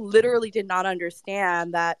think she literally did not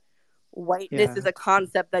understand that whiteness is a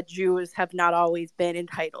concept that Jews have not always been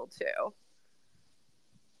entitled to.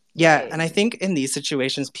 Yeah, right. And I think in these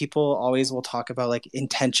situations, people always will talk about like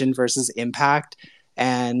intention versus impact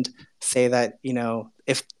and say that, you know,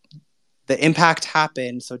 if the impact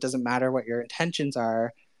happened, so it doesn't matter what your intentions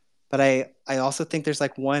are. But I also think there's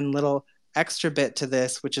like one little extra bit to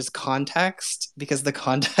this, which is context, because the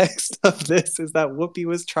context of this is that Whoopi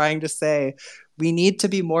was trying to say, we need to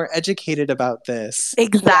be more educated about this.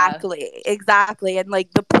 Exactly. And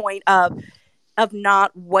like the point of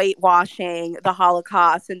not whitewashing the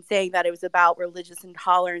Holocaust and saying that it was about religious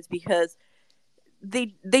intolerance, because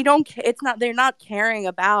they're not caring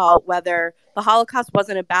about whether the Holocaust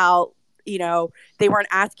wasn't about, you know, they weren't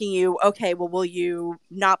asking you, okay, well, will you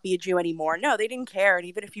not be a Jew anymore? No, they didn't care. And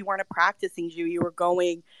even if you weren't a practicing Jew, you were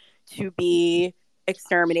going to be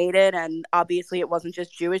exterminated. And obviously it wasn't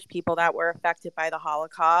just Jewish people that were affected by the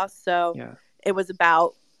Holocaust. So it was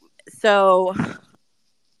about, so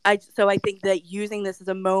I think that using this as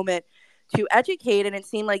a moment to educate, and it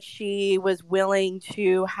seemed like she was willing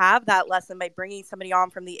to have that lesson by bringing somebody on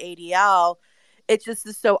from the ADL. It just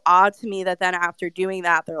is so odd to me that then after doing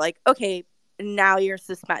that, they're like, okay, now you're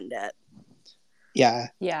suspended. Yeah.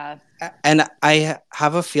 Yeah. And I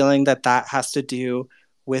have a feeling that has to do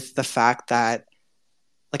with the fact that,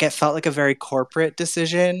 like, it felt like a very corporate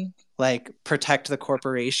decision, like protect the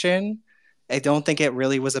corporation. I don't think it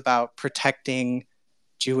really was about protecting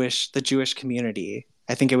the Jewish community.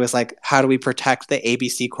 I think it was like, how do we protect the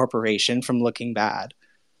ABC corporation from looking bad?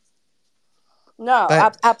 No,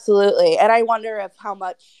 absolutely. And I wonder if how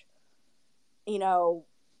much,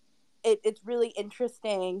 it's really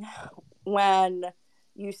interesting when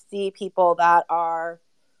you see people that are,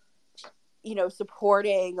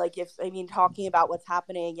 supporting, talking about what's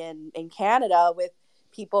happening in Canada with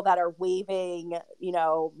people that are waving,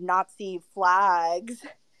 Nazi flags.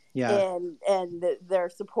 Yeah. And they're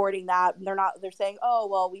supporting that. And they're saying, oh,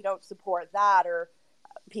 well, we don't support that. Or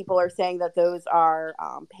people are saying that those are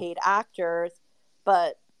paid actors.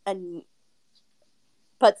 But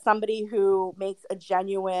somebody who makes a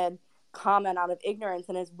genuine comment out of ignorance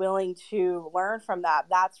and is willing to learn from that,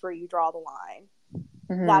 that's where you draw the line.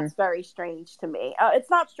 Mm-hmm. That's very strange to me. It's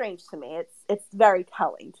not strange to me. It's very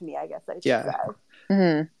telling to me, I guess I should say.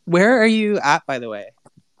 Mm-hmm. Where are you at, by the way?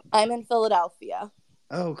 I'm in Philadelphia.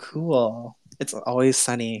 Oh, cool. It's always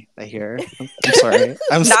sunny, I hear. I'm sorry.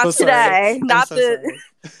 I'm not so today. Sorry. Not the.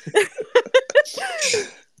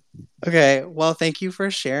 Okay. Well, thank you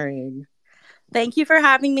for sharing. Thank you for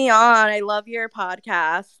having me on. I love your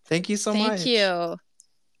podcast. Thank you so much. Thank you.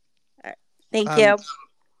 Thank you.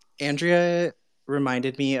 Andrea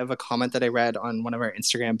reminded me of a comment that I read on one of our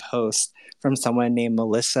Instagram posts from someone named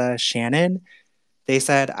Melissa Shannon. They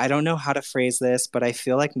said, I don't know how to phrase this, but I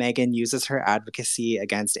feel like Meghan uses her advocacy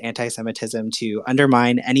against anti-Semitism to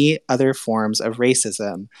undermine any other forms of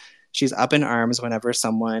racism. She's up in arms whenever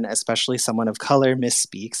someone, especially someone of color,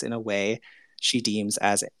 misspeaks in a way she deems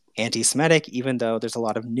as anti-Semitic, even though there's a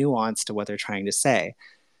lot of nuance to what they're trying to say.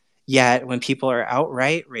 Yet, when people are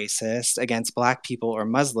outright racist against Black people or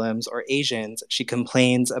Muslims or Asians, she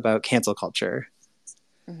complains about cancel culture.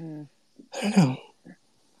 Mm-hmm. I don't know.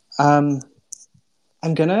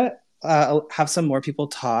 I'm going to have some more people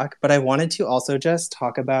talk, but I wanted to also just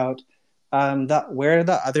talk about where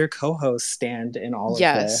the other co-hosts stand in all of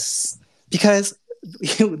this. Because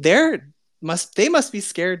they must be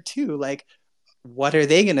scared too. Like, what are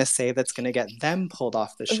they going to say that's going to get them pulled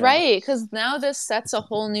off the show? Right, because now this sets a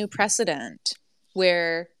whole new precedent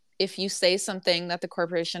where if you say something that the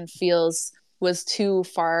corporation feels was too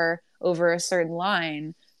far over a certain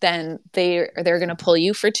line, then they're going to pull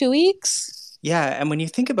you for 2 weeks. Yeah, and when you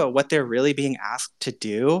think about what they're really being asked to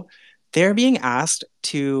do, they're being asked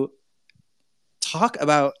to talk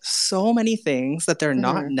about so many things that they're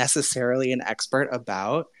not necessarily an expert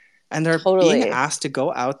about. And they're being asked to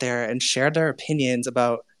go out there and share their opinions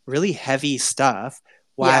about really heavy stuff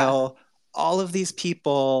while all of these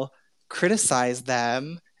people criticize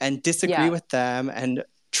them and disagree with them and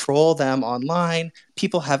troll them online.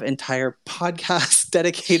 People have entire podcasts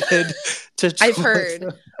dedicated to I have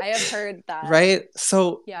heard that. Right?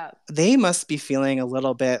 So they must be feeling a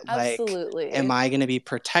little bit like, am I going to be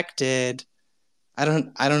protected? I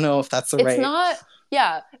don't know if that's right.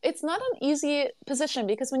 It's not an easy position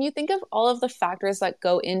because when you think of all of the factors that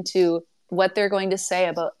go into what they're going to say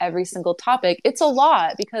about every single topic, it's a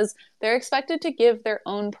lot because they're expected to give their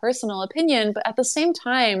own personal opinion. But at the same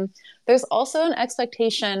time, there's also an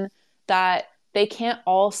expectation that they can't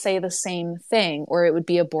all say the same thing or it would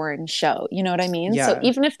be a boring show. You know what I mean? Yeah. So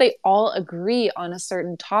even if they all agree on a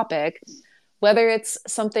certain topic, whether it's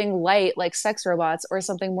something light like sex robots or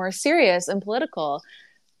something more serious and political,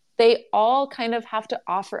 they all kind of have to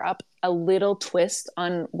offer up a little twist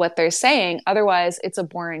on what they're saying. Otherwise, it's a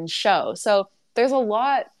boring show. So there's a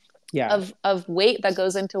lot of weight that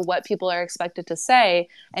goes into what people are expected to say.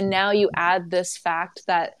 And now you add this fact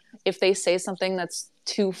that if they say something that's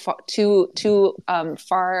too far,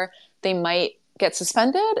 they might get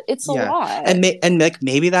suspended. It's a lot. And like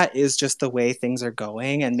maybe that is just the way things are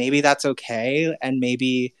going, and maybe that's okay, and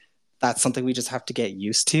maybe that's something we just have to get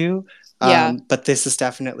used to. But this is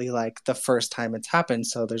definitely like the first time it's happened,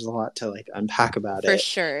 so there's a lot to like unpack about it. For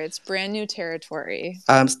sure. It's brand new territory.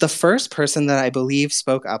 So the first person that I believe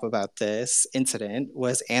spoke up about this incident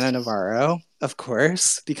was Ana Navarro, of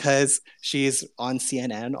course, because she's on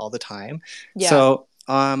CNN all the time. Yeah. So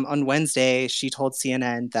on Wednesday, she told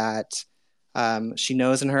CNN that She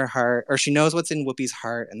knows in her heart, or she knows what's in Whoopi's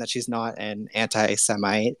heart, and that she's not an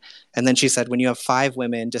anti-Semite. And then she said, when you have 5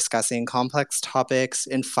 women discussing complex topics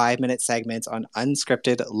in 5-minute segments on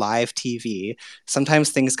unscripted live TV, sometimes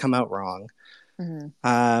things come out wrong.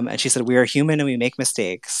 And she said, we are human and we make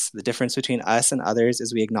mistakes. The difference between us and others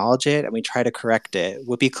is we acknowledge it and we try to correct it.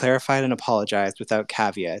 Whoopi clarified and apologized without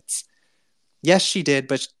caveats. Yes, she did,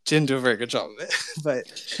 but she didn't do a very good job of it.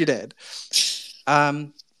 But she did.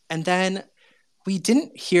 And then we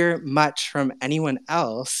didn't hear much from anyone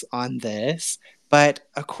else on this, but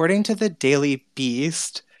according to the Daily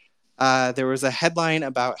Beast, there was a headline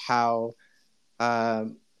about how,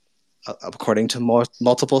 according to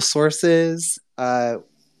multiple sources,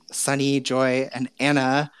 Sunny, Joy, and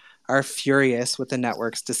Anna are furious with the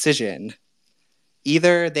network's decision.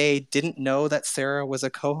 Either they didn't know that Sarah was a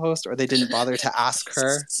co-host, or they didn't bother to ask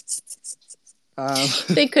her.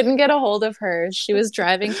 They couldn't get a hold of her. She was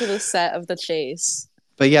driving to the set of The Chase.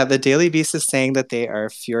 But yeah, the Daily Beast is saying that they are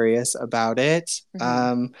furious about it.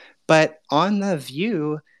 But on The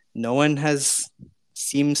View, no one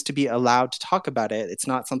seems to be allowed to talk about it. It's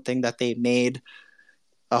not something that they made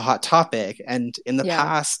a hot topic. And in the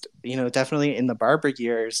past, definitely in the Barber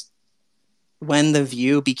years, when The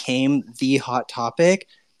View became the hot topic,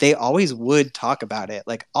 they always would talk about it.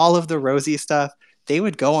 Like all of the Rosie stuff, they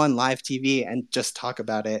would go on live TV and just talk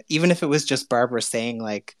about it, even if it was just Barbara saying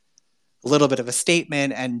like a little bit of a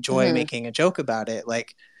statement and Joy making a joke about it.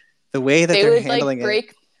 Like the way that they're handling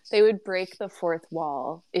it. They would break the fourth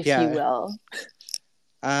wall, if you will.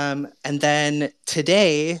 And then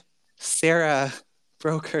today, Sarah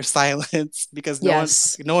broke her silence because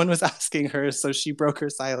no one was asking her, so she broke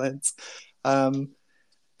her silence. Let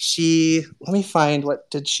me find, what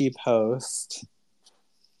did she post?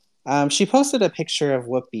 She posted a picture of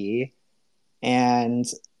Whoopi, and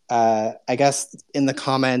I guess in the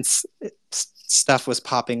comments stuff was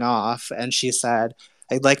popping off, and she said,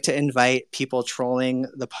 I'd like to invite people trolling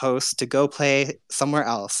the post to go play somewhere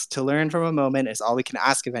else. To learn from a moment is all we can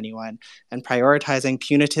ask of anyone, and prioritizing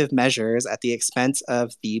punitive measures at the expense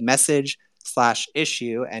of the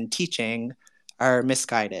message/issue and teaching are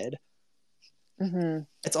misguided.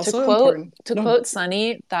 It's also important to quote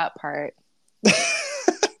Sunny, that part.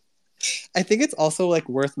 I think it's also like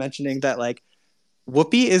worth mentioning that like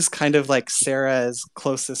Whoopi is kind of like Sarah's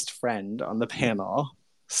closest friend on the panel.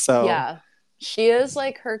 So yeah, she is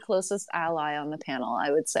like her closest ally on the panel,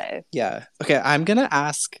 I would say. Yeah. Okay, I'm gonna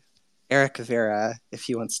ask Eric Vera if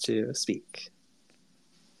he wants to speak.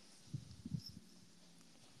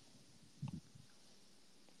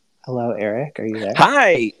 Hello, Eric. Are you there?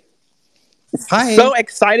 Hi. Hi. So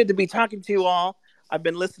excited to be talking to you all. I've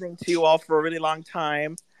been listening to you all for a really long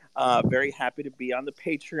time. Very happy to be on the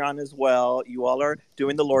Patreon as well. You all are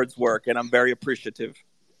doing the Lord's work, and I'm very appreciative.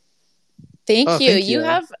 Thank you. You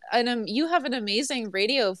have an amazing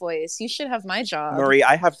radio voice. You should have my job. Marie,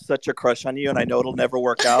 I have such a crush on you, and I know it'll never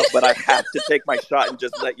work out, but I have to take my shot and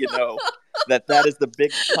just let you know that is the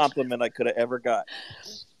biggest compliment I could have ever got.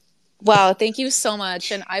 Wow, thank you so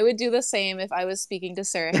much. And I would do the same if I was speaking to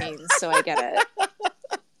Sarah Haynes, so I get it.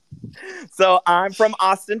 So I'm from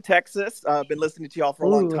Austin, Texas. I've been listening to y'all for a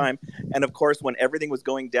long time. And of course, when everything was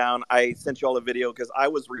going down, I sent you all a video because I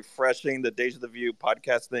was refreshing the Deja the View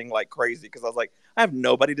podcast thing like crazy because I was like, I have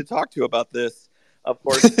nobody to talk to about this. Of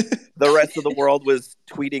course, the rest of the world was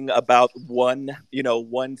tweeting about 1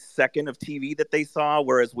 second of TV that they saw,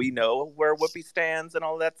 whereas we know where Whoopi stands and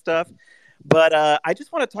all that stuff. But I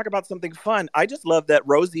just want to talk about something fun. I just love that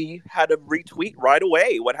Rosie had a retweet right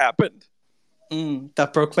away. What happened?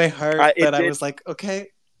 That broke my heart. I was like, okay,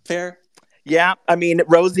 fair. Yeah, I mean,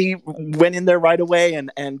 Rosie went in there right away, and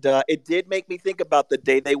it did make me think about the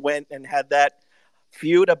day they went and had that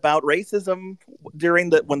feud about racism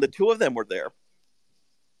when the two of them were there.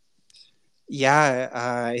 Yeah,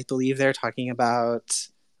 I believe they're talking about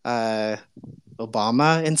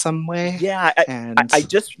Obama in some way. Yeah,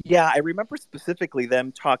 I remember specifically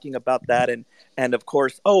them talking about that, and of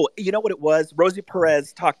course, you know what it was? Rosie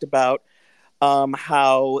Perez talked about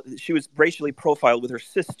how she was racially profiled with her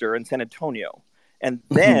sister in San Antonio. And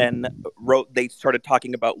then they started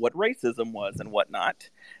talking about what racism was and whatnot.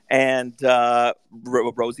 And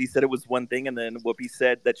Rosie said it was one thing. And then Whoopi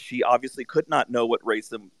said that she obviously could not know what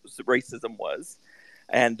racism was.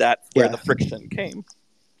 And that's where the friction came.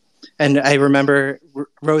 And I remember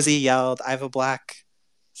Rosie yelled, I have a black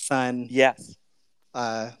son. Yes.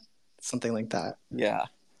 Something like that. Yeah.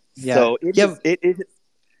 Yeah. So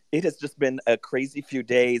it has just been a crazy few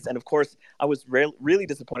days. And of course, I was really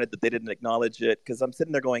disappointed that they didn't acknowledge it, because I'm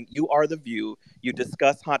sitting there going, you are The View, you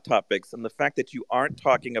discuss hot topics, and the fact that you aren't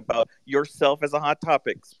talking about yourself as a hot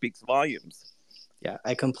topic speaks volumes. Yeah,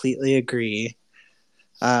 I completely agree.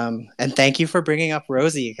 And thank you for bringing up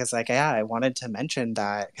Rosie, because I wanted to mention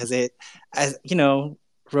that, because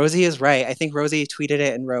Rosie is right. I think Rosie tweeted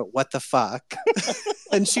it and wrote, "What the fuck?"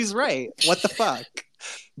 And she's right. What the fuck?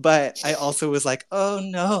 But I also was like, oh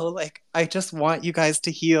no, like, I just want you guys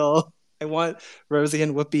to heal. I want Rosie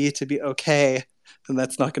and Whoopi to be okay. And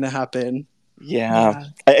that's not going to happen. Yeah.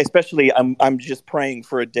 Especially, I'm just praying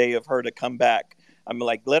for a day of her to come back. I'm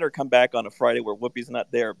like, let her come back on a Friday where Whoopi's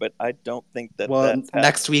not there, but I don't think that. Well,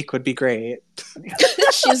 next week would be great.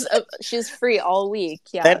 she's free all week.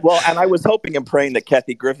 Yeah. And I was hoping and praying that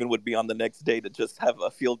Kathy Griffin would be on the next day to just have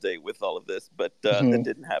a field day with all of this, but that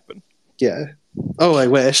didn't happen. Yeah. Oh, I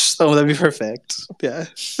wish. Oh, that'd be perfect. Yeah.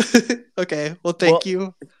 Okay. Well, thank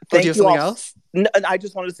you. Do you have something else? No, I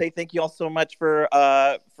just wanted to say thank you all so much for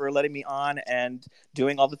letting me on and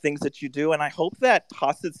doing all the things that you do. And I hope that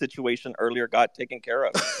hostage situation earlier got taken care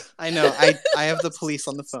of. I know. I have the police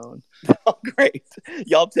on the phone. Oh, great.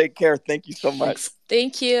 Y'all take care. Thank you so much.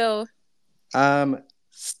 Thank you.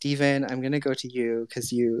 Steven, I'm going to go to you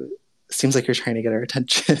because seems like you're trying to get our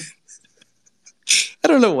attention. I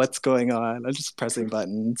don't know what's going on. I'm just pressing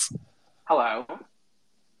buttons. Hello.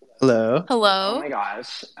 Hello. Hello. Oh my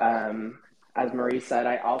gosh. As Marie said,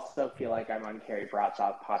 I also feel like I'm on Carrie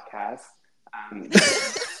Bradshaw's podcast.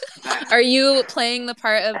 Are you playing the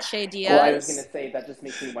part of Che Diaz? Well, I was going to say that just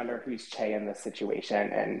makes me wonder who's Che in this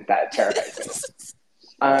situation, and that terrifies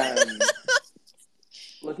me.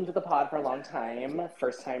 Listened to the pod for a long time.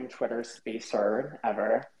 First time Twitter spacer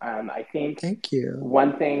ever. I think Thank you.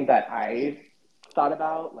 One thing that I thought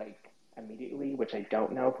about, like, immediately, which I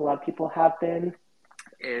don't know if a lot of people have been,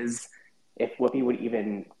 is if Whoopi would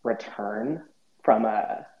even return from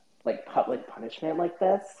a public punishment like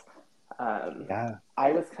this.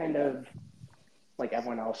 I was kind of like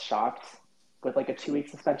everyone else shocked with like a 2-week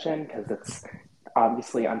suspension because it's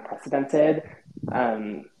obviously unprecedented.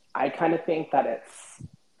 I kind of think that it's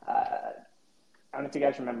I don't know if you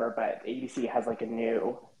guys remember, but ABC has like a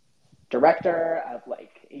new director of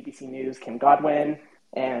like ABC News, Kim Godwin,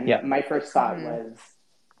 and my first thought was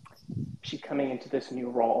she's coming into this new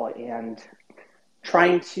role and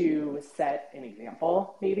trying to set an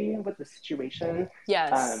example maybe with the situation.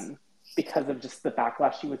 Yes. Because of just the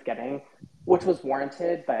backlash she was getting, which was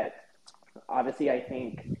warranted, but obviously I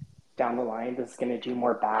think down the line this is going to do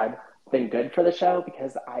more bad than good for the show,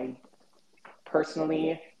 because I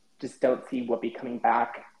personally just don't see Whoopi coming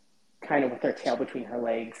back kind of with her tail between her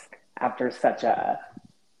legs after such a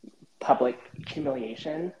public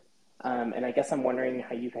humiliation. And I guess I'm wondering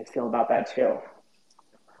how you guys feel about that too.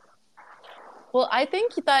 Well, I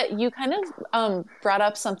think that you kind of brought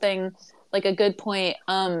up something like a good point.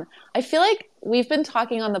 I feel like we've been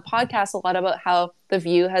talking on the podcast a lot about how The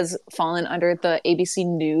View has fallen under the ABC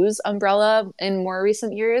News umbrella in more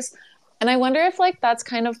recent years. And I wonder if like that's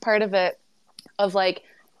kind of part of it, of like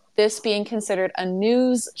this being considered a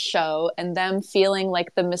news show and them feeling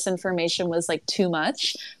like the misinformation was like too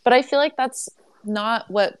much. But I feel like that's not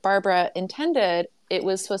what Barbara intended. It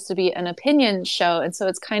was supposed to be an opinion show. And so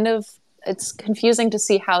it's confusing to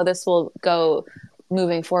see how this will go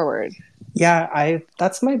moving forward. Yeah,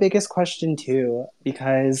 that's my biggest question too,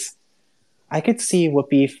 because I could see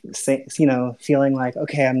Whoopi, feeling like,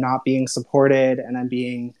 okay, I'm not being supported and I'm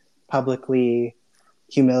being publicly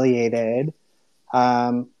humiliated.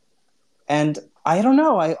 And I don't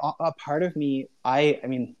know, a part of me, I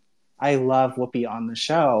mean, I love Whoopi on the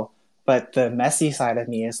show, but the messy side of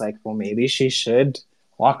me is like, well, maybe she should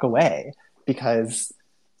walk away, because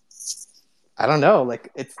I don't know,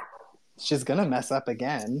 like she's gonna mess up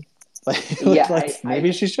again.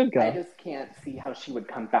 Maybe she should go. I just can't see how she would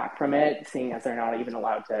come back from it, seeing as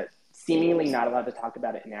they're seemingly not allowed to talk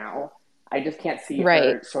about it now. I just can't see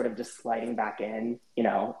her sort of just sliding back in,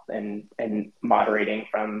 and moderating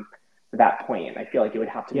from that point. I feel like it would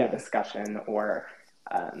have to be a discussion, or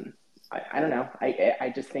I don't know.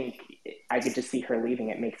 I just think I could just see her leaving.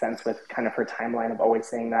 It makes sense with kind of her timeline of always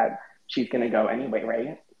saying that she's going to go anyway,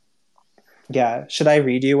 right? Yeah. Should I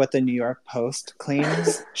read you what the New York Post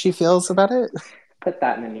claims she feels about it? Put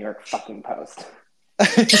that in the New York fucking Post.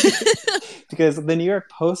 Because the New York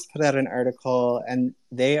Post put out an article and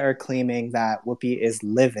they are claiming that Whoopi is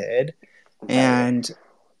livid, and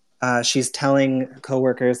she's telling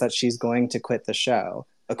coworkers that she's going to quit the show,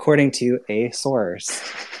 according to a source.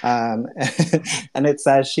 And it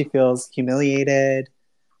says she feels humiliated,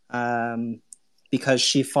 because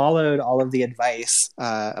she followed all of the advice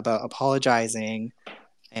about apologizing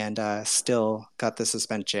and still got the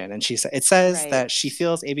suspension. And it says that she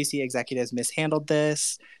feels ABC executives mishandled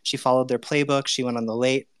this. She followed their playbook. She went on the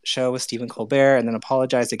Late Show with Stephen Colbert and then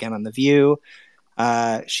apologized again on The View.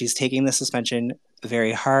 She's taking the suspension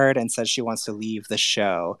very hard and says she wants to leave the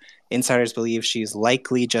show. Insiders believe she's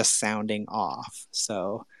likely just sounding off.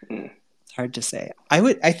 So it's hard to say. I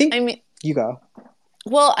mean, you go.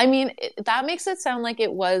 Well, I mean, that makes it sound like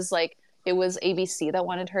it was ABC that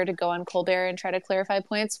wanted her to go on Colbert and try to clarify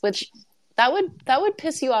points, which that would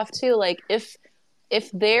piss you off too. Like if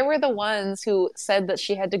they were the ones who said that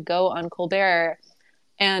she had to go on Colbert,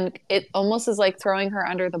 and it almost is like throwing her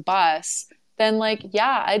under the bus, then like,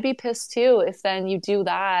 yeah, I'd be pissed too if then you do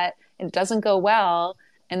that and it doesn't go well,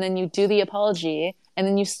 and then you do the apology and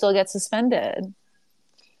then you still get suspended.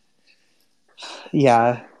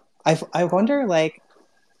 Yeah. I wonder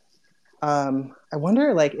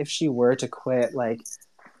if she were to quit, like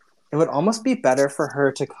it would almost be better for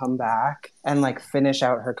her to come back and like finish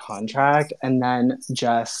out her contract and then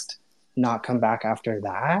just not come back after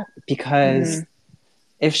that, because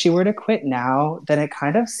if she were to quit now, then it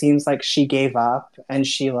kind of seems like she gave up and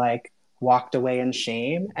she like walked away in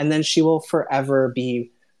shame, and then she will forever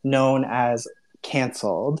be known as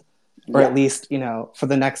canceled, or at least, you know, for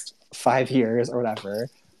the next 5 years or whatever.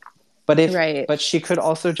 But she could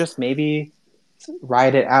also just maybe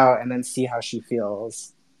ride it out and then see how she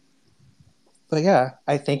feels. But yeah,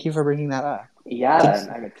 I thank you for bringing that up. Yeah,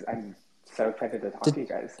 I'm so excited to talk to you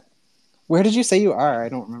guys. Where did you say you are? I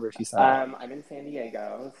don't remember if you said. I'm in San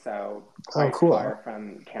Diego, so quite far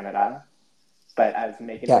from Canada. But as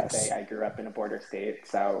Megan would say, I grew up in a border state,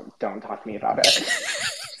 so don't talk to me about it.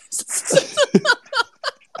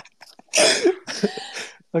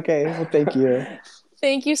 Okay, well, thank you.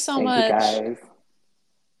 Thank you so much. You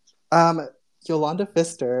guys. Yolanda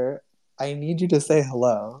Pfister, I need you to say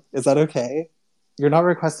hello. Is that okay? You're not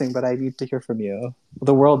requesting, but I need to hear from you.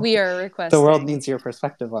 We are requesting. The world needs your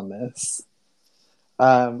perspective on this.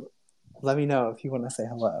 Let me know if you want to say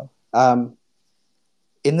hello.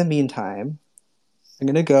 In the meantime, I'm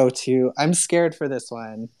going to go to... I'm scared for this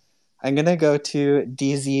one. I'm going to go to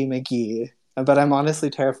DZ McGee, but I'm honestly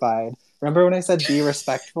terrified. Remember when I said be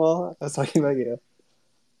respectful? I was talking about you.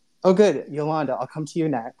 Oh, good. Yolanda, I'll come to you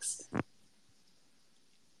next.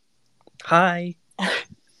 Hi.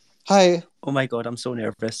 Hi. Oh my God, I'm so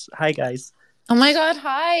nervous. Hi, guys. Oh my God,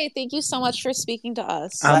 hi. Thank you so much for speaking to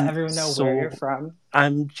us. Let everyone know where you're from.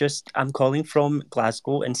 I'm calling from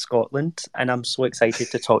Glasgow in Scotland, and I'm so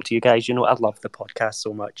excited to talk to you guys. You know, I love the podcast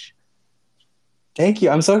so much. Thank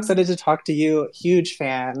you. I'm so excited to talk to you. Huge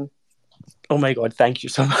fan. Oh my God, thank you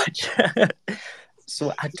so much.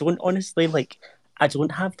 So I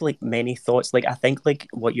don't have like many thoughts. Like I think like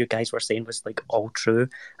what you guys were saying was like all true.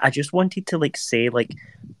 I just wanted to like say like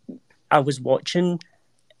I was watching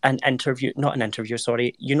not an interview,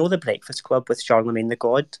 sorry. You know The Breakfast Club with Charlemagne the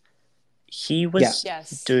God? He was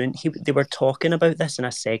they were talking about this in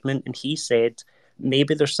a segment, and he said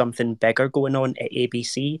maybe there's something bigger going on at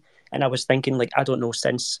ABC. And I was thinking like, I don't know,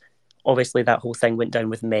 since obviously that whole thing went down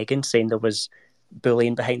with Megan saying there was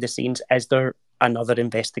bullying behind the scenes, is there another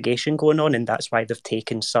investigation going on, and that's why they've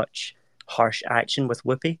taken such harsh action with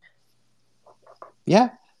Whoopi? Yeah,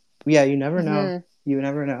 you never know. You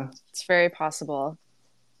never know. It's very possible.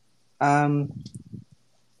 Do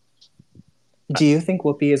you think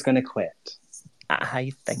Whoopi is going to quit?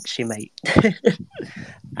 I think she might.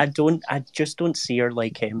 I just don't see her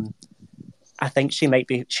like him. I think she might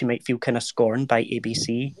feel kind of scorned by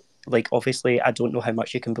ABC. Like, obviously, I don't know how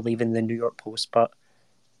much you can believe in the New York Post, but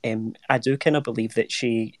I do kind of believe that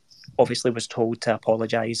she obviously was told to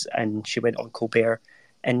apologise, and she went on Colbert,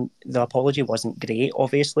 and the apology wasn't great,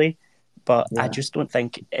 obviously, but I just don't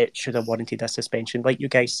think it should have warranted a suspension. Like you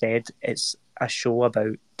guys said, it's a show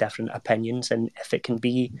about different opinions, and if it can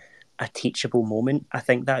be a teachable moment, I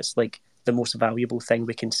think that's like the most valuable thing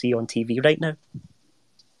we can see on TV right now.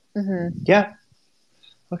 Yeah.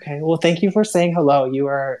 Okay, well, thank you for saying hello. You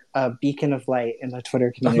are a beacon of light in the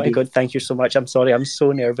Twitter community. Oh my God, thank you so much. I'm sorry, I'm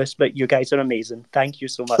so nervous, but you guys are amazing. Thank you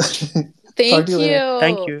so much. Thank you.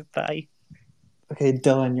 Thank you. Bye. Okay,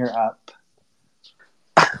 Dylan, you're up.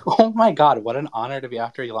 Oh my God, what an honor to be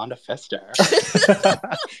after Yolanda Pfister.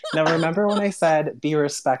 Now, remember when I said be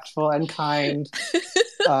respectful and kind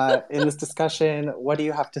in this discussion? What do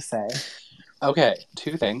you have to say? Okay,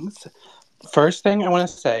 2 things. First thing I want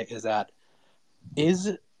to say is that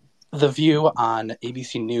is The View on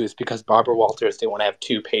ABC News because Barbara Walters didn't want to have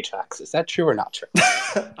 2 paychecks. Is that true or not true?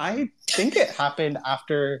 I think it happened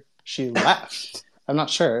after she left. I'm not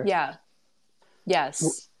sure. Yeah.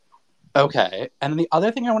 Yes. Okay. And the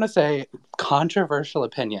other thing I want to say, controversial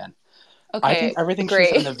opinion. Okay, I think everything she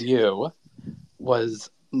said in The View was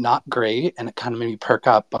not great, and it kind of made me perk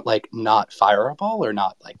up, but like not fireable or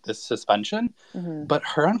not like this suspension. Mhm. But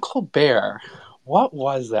her and Colbert, what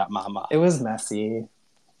was that, Mama? It was messy.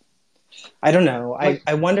 I don't know.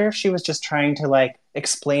 I wonder if she was just trying to like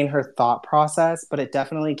explain her thought process, but it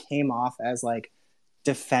definitely came off as like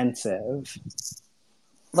defensive.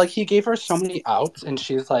 Like he gave her so many outs, and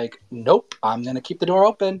she's like, "Nope, I'm gonna keep the door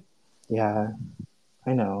open." Yeah,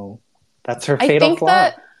 I know. That's her I fatal think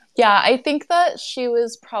flaw. I think that she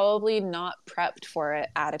was probably not prepped for it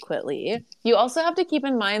adequately. You also have to keep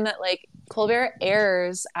in mind that like Colbert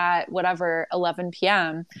airs at whatever 11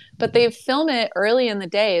 p.m., but they film it early in the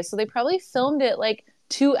day, so they probably filmed it like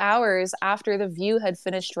 2 hours after The View had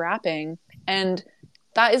finished wrapping, and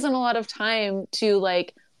that isn't a lot of time to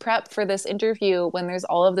like prep for this interview when there's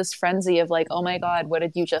all of this frenzy of like, oh my god, what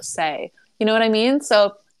did you just say? You know what I mean?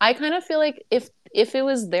 So I kind of feel like if it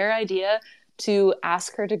was their idea to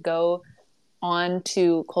ask her to go on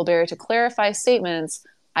to Colbert to clarify statements,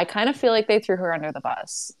 I kind of feel like they threw her under the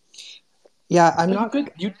bus. Yeah, I'm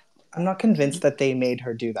not convinced that they made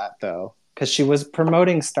her do that though, because she was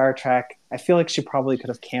promoting Star Trek. I feel like she probably could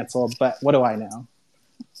have canceled, but what do I know?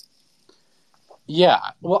 Yeah,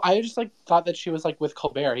 well, I just like thought that she was like with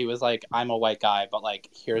Colbert. He was like, "I'm a white guy, but like,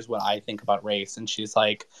 here's what I think about race," and she's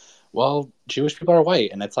like, "Well, Jewish people are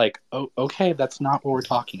white," and it's like, "Oh, okay, that's not what we're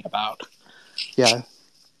talking about." Yeah.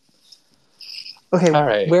 Okay. All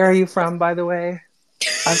right. Where are you from, by the way?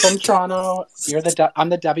 I'm from Toronto. I'm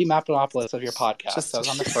the Debbie Mapanopoulos of your podcast. So I was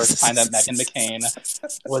on the first time that Meghan McCain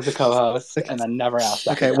was the co-host, and then never asked.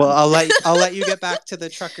 That Okay, again. well, I'll let you get back to the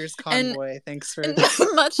truckers convoy. Thanks for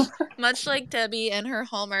much like Debbie and her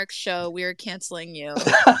Hallmark show, we're canceling you.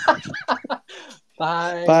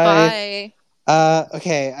 Bye. Bye.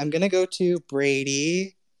 Okay, I'm gonna go to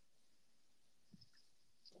Brady.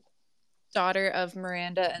 Daughter of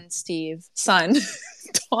Miranda and Steve. Son.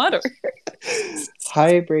 Daughter.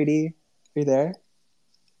 Hi, Brady. Are you there?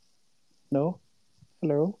 No?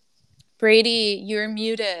 Hello? Brady, you're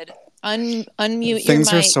muted. Unmute your mic.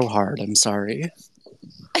 Things are so hard. I'm sorry.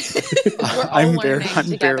 I'm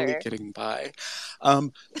barely getting by.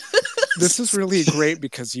 This is really great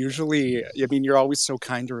because usually, I mean, you're always so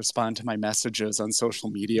kind to respond to my messages on social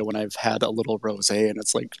media when I've had a little rosé and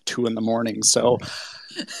it's like 2 a.m. So,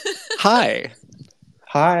 hi.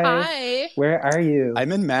 Hi. Where are you?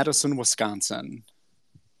 I'm in Madison, Wisconsin.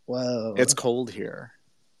 Whoa. It's cold here.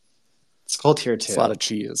 It's cold here too. It's a lot of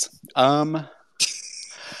cheese.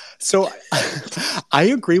 So I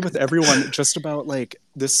agree with everyone just about like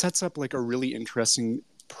this sets up like a really interesting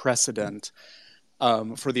precedent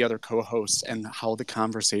for the other co-hosts and how the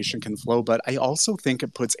conversation can flow. But I also think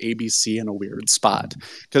it puts ABC in a weird spot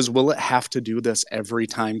because will it have to do this every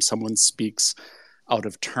time someone speaks out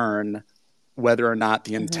of turn, whether or not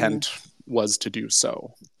the intent was to do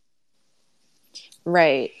so?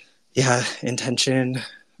 Right. Yeah, intention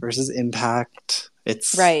versus impact.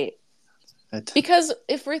 It's right. Because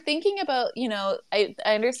if we're thinking about, you know, I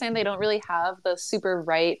understand they don't really have the super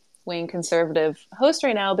right-wing conservative host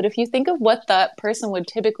right now, but if you think of what that person would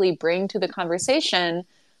typically bring to the conversation,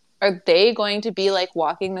 are they going to be like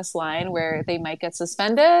walking this line where they might get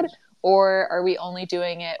suspended? Or are we only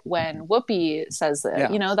doing it when Whoopi says it?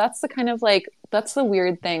 Yeah. You know, that's the kind of like, that's the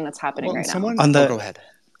weird thing that's happening right now. Go ahead.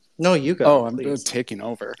 No, you go. Oh, I'm taking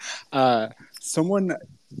over. Someone,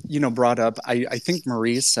 you know, brought up, I think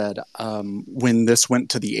Marie said, when this went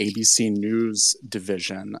to the ABC News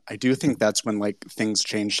division, I do think that's when like things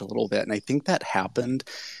changed a little bit. And I think that happened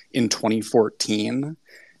in 2014.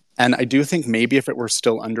 And I do think maybe if it were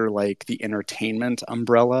still under like the entertainment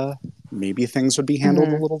umbrella, maybe things would be handled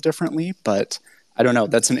a little differently. But I don't know.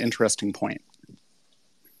 That's an interesting point.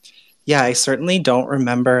 Yeah, I certainly don't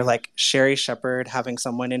remember like Sherry Shepherd having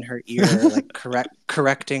someone in her ear like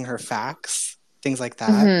correcting her facts, things like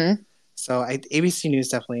that. So ABC News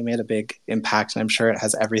definitely made a big impact, and I'm sure it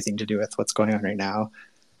has everything to do with what's going on right now.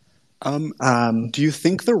 Do you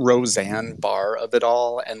think the Roseanne Barr of it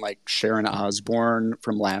all and like Sharon Osbourne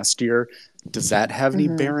from last year, does that have any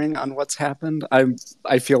bearing on what's happened?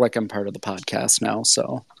 I feel like I'm part of the podcast now,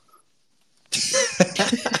 so.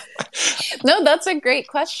 No, that's a great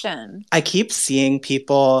question. I keep seeing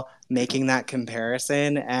people making that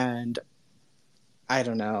comparison, and I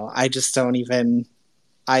don't know. I just don't even.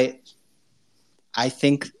 I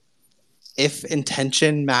think if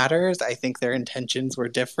intention matters, I think their intentions were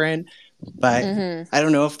different, but I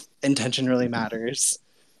don't know if intention really matters.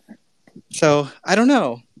 So I don't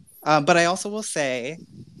know. But I also will say,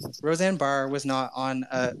 Roseanne Barr was not on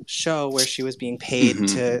a show where she was being paid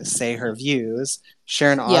Mhm. to say her views.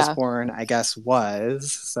 Sharon Yeah. Osbourne, I guess,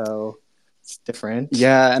 was. So it's different.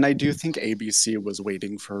 Yeah, and I do think ABC was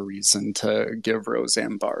waiting for a reason to give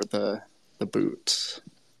Roseanne Barr the boot.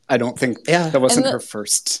 I don't think that wasn't her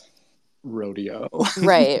first rodeo.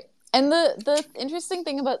 Right. And the interesting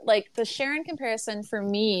thing about like the Sharon comparison for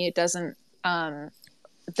me doesn't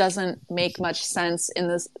make much sense in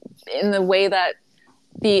the way that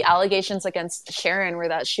the allegations against Sharon were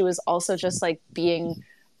that she was also just like being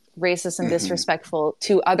racist and disrespectful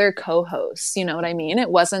to other co-hosts. You know what I mean? It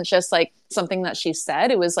wasn't just like something that she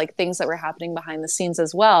said. It was like things that were happening behind the scenes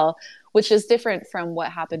as well, which is different from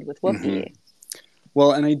what happened with Whoopi.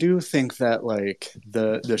 Well, and I do think that like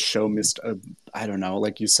the show missed I don't know,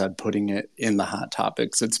 like you said, putting it in the hot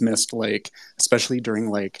topics. It's missed like, especially during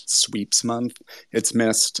like sweeps month, it's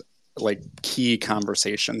missed like key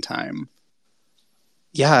conversation time.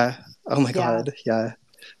 Yeah. Oh my God. Yeah.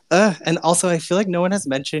 And also, I feel like no one has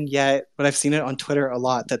mentioned yet, but I've seen it on Twitter a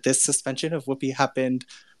lot, that this suspension of Whoopi happened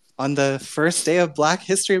on the first day of Black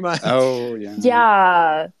History Month. Oh, yeah.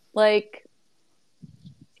 Yeah. Like,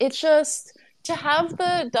 it's just to have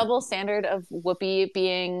the double standard of Whoopi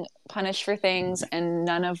being punished for things and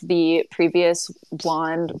none of the previous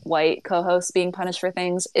blonde white co-hosts being punished for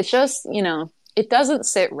things. It's just, you know, it doesn't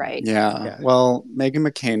sit right. Yeah. Well, Meghan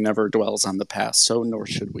McCain never dwells on the past, so nor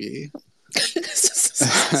should we.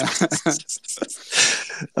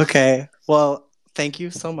 Okay. Well, thank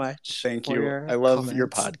you so much. Thank for you. your I love comments. your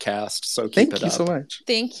podcast, so keep Thank it you up. so much.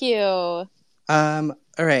 Thank you. All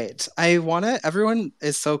right. Everyone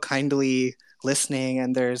is so kindly listening,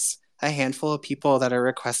 and there's a handful of people that are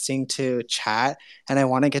requesting to chat, and I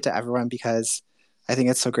want to get to everyone because I think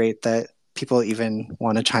it's so great that people even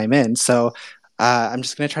want to chime in. So I'm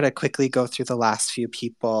just going to try to quickly go through the last few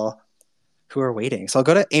people who are waiting. So I'll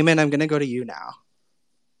go to Eamon. I'm going to go to you now.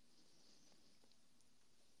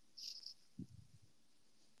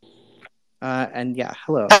 And yeah,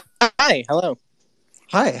 hello. Hi, hello.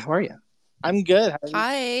 Hi, how are you? I'm good. How are you?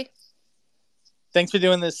 Hi. Thanks for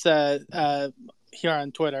doing this here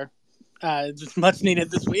on Twitter. Just much needed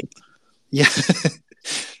this week. Yeah.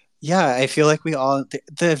 Yeah, I feel like we all,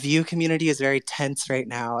 the View community is very tense right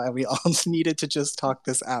now, and we all needed to just talk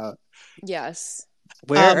this out. Yes.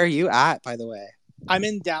 Where are you at, by the way? I'm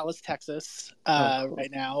in Dallas, Texas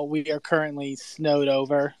right now. We are currently snowed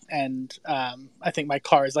over, and I think my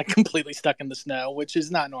car is like completely stuck in the snow, which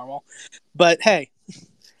is not normal. But hey.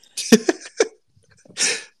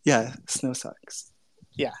 Yeah, snow sucks.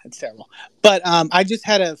 Yeah, it's terrible. But I just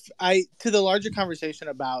had to the larger conversation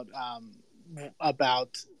about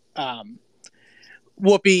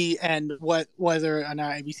Whoopi and whether or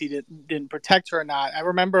not ABC didn't protect her or not. I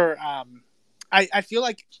remember I feel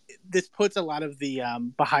like this puts a lot of the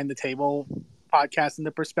Behind the Table podcast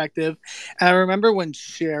into perspective. And I remember when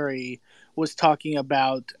Sherry was talking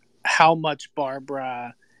about how much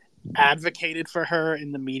Barbara advocated for her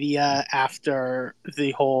in the media after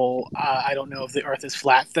the whole I don't know if the earth is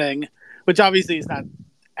flat thing, which obviously is not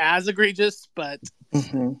as egregious, but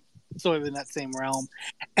sort of in that same realm.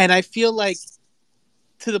 And I feel like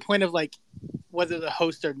to the point of like whether the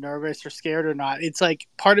hosts are nervous or scared or not, it's like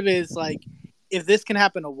part of it is like if this can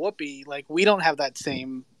happen to Whoopi, like we don't have that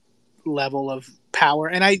same level of power.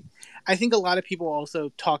 And I think a lot of people also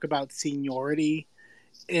talk about seniority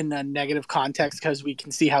in a negative context because we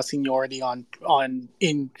can see how seniority on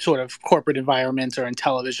in sort of corporate environments or in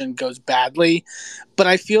television goes badly. But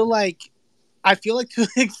I feel like to an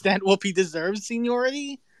extent Whoopi deserves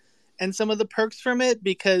seniority and some of the perks from it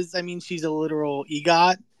because I mean she's a literal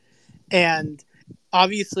EGOT, and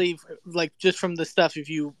obviously like just from the stuff, if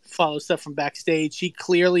you follow stuff from backstage, she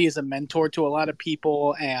clearly is a mentor to a lot of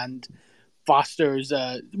people and fosters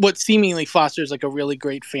what seemingly fosters like a really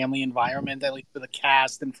great family environment, at least for the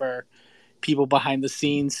cast and for people behind the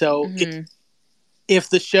scenes. So if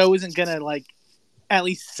the show isn't gonna like at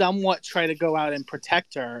least somewhat try to go out and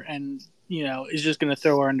protect her and you know is just gonna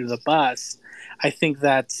throw her under the bus, I think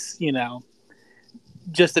that's you know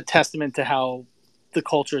just a testament to how the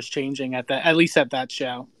culture is changing at least at that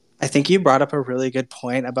show. I think you brought up a really good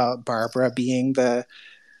point about Barbara being the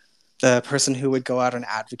person who would go out and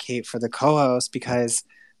advocate for the co-host because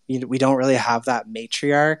we don't really have that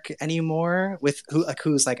matriarch anymore with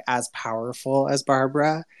who's like as powerful as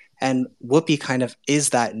Barbara, and Whoopi kind of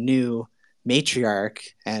is that new matriarch,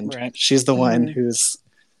 and she's the one whose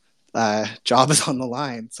job is on the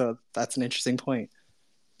line. So that's an interesting point.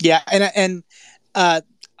 Yeah, and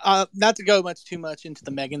not to go too much into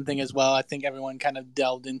the Megan thing as well. I think everyone kind of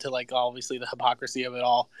delved into like obviously the hypocrisy of it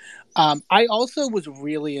all. I also was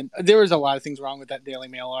there was a lot of things wrong with that Daily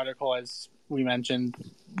Mail article, as we mentioned,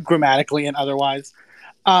 grammatically and otherwise.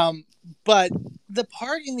 But the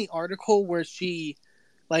part in the article where she,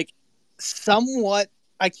 like, somewhat,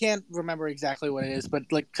 I can't remember exactly what it is, but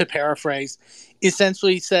like to paraphrase,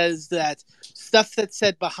 essentially says that stuff that's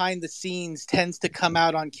said behind the scenes tends to come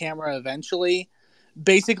out on camera eventually,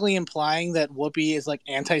 basically implying that Whoopi is like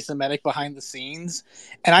anti-Semitic behind the scenes.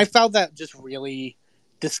 And I found that just really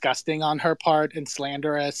disgusting on her part and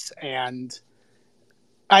slanderous. And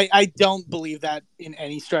I don't believe that in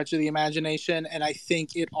any stretch of the imagination. And I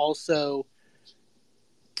think it also,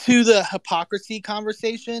 to the hypocrisy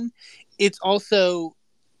conversation, it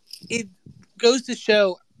goes to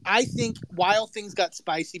show, I think, while things got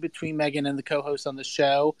spicy between Megan and the co-host on the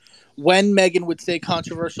show, when Megan would say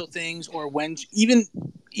controversial things, or when even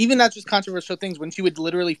not just controversial things, when she would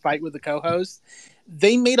literally fight with the co-host,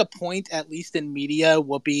 they made a point, at least in media,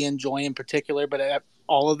 Whoopi and Joy in particular, but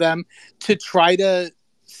all of them, to try to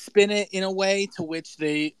spin it in a way to which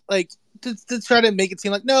they like to try to make it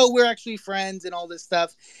seem like, no, we're actually friends and all this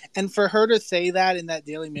stuff. And for her to say that in that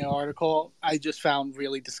Daily Mail article, I just found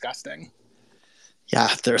really disgusting.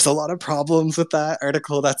 Yeah, there's a lot of problems with that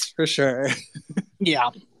article, that's for sure.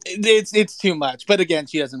 Yeah, it's too much. But again,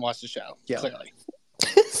 she doesn't watch the show, clearly.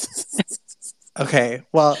 Okay,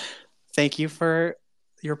 well, thank you for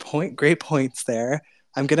your point. Great points there.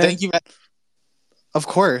 Thank you. Of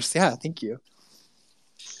course, yeah, thank you.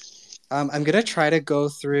 I'm gonna try to go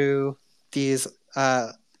through these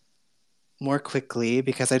more quickly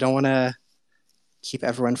because I don't want to keep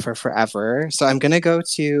everyone for forever. So I'm gonna go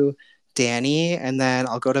to Danny, and then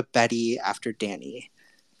I'll go to Betty after Danny.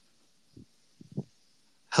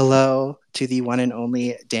 Hello to the one and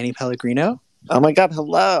only Danny Pellegrino. Oh my God,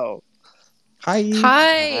 hello.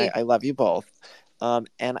 Hi. I love you both. And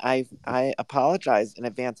I apologize in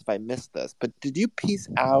advance if I missed this, but did you piece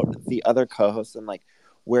out the other co-hosts and like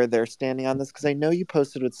where they're standing on this? Because I know you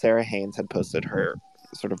posted with Sarah Haynes had posted her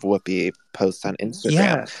sort of Whoopi post on Instagram.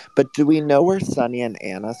 Yeah. But do we know where Sunny and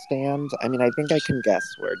Anna stand? I mean, I think I can guess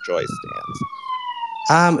where Joy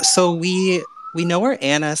stands. So we know where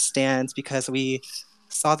Anna stands because we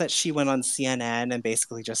saw that she went on CNN and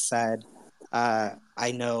basically just said,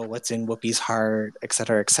 I know what's in Whoopi's heart, et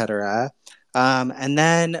cetera, et cetera. And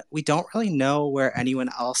then we don't really know where anyone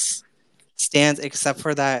else stands, except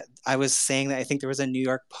for that I was saying that I think there was a New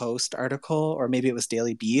York Post article, or maybe it was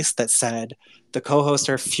Daily Beast, that said the co-hosts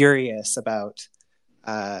are furious about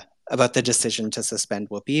the decision to suspend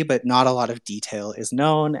Whoopi, but not a lot of detail is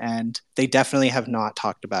known, and they definitely have not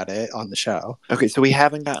talked about it on the show. Okay, so we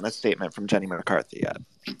haven't gotten a statement from Jenny McCarthy yet.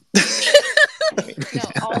 No,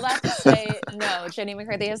 all that to say, no, Jenny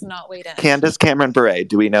McCarthy has not weighed in. Candace Cameron Bure,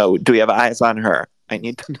 do we have eyes on her? I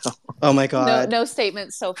need to know. Oh my God. No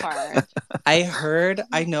statements so far. I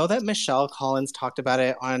know that Michelle Collins talked about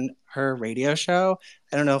it on her radio show.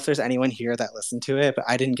 I don't know if there's anyone here that listened to it, but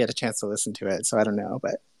I didn't get a chance to listen to it, so I don't know.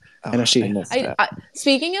 But I know she.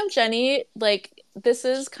 Speaking of Jenny, like, this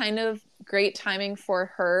is kind of great timing for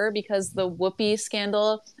her because the Whoopi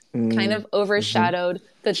scandal kind of overshadowed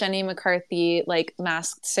the Jenny McCarthy, like,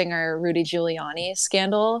 Masked Singer Rudy Giuliani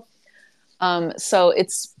scandal. So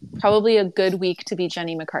it's probably a good week to be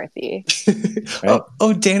Jenny McCarthy. Right.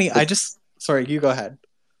 Oh, Danny, sorry, you go ahead.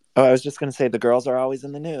 Oh, I was just going to say the girls are always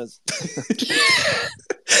in the news.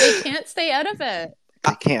 They can't stay out of it.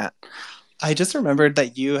 I can't. I just remembered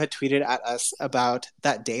that you had tweeted at us about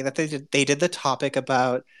that day that they did the topic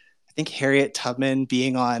about, I think, Harriet Tubman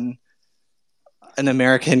being on an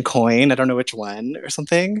American coin. I don't know which one or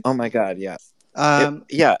something. Oh my God, yes.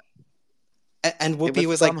 Yeah. And Whoopi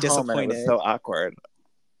was like disappointed. It was so awkward.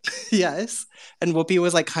 Yes. And Whoopi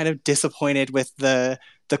was like kind of disappointed with the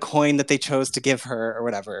coin that they chose to give her or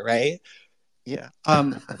whatever, right? Yeah.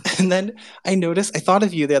 And then I thought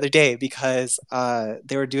of you the other day because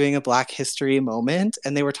they were doing a Black History moment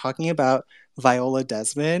and they were talking about Viola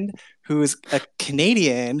Desmond, who's a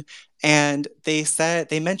Canadian, and they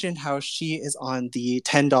mentioned how she is on the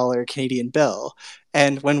 $10 Canadian bill.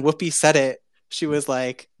 And when Whoopi said it, she was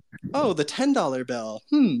like, oh, the $10 bill.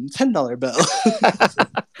 $10 bill.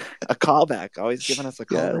 A callback. Always giving us a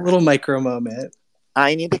callback. Yeah, a little micro moment.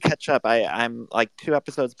 I need to catch up. I'm like 2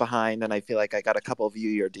 episodes behind, and I feel like I got a couple of View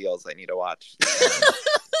Your Deals I need to watch.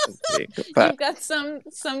 You've got some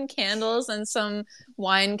candles and some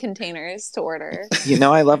wine containers to order. You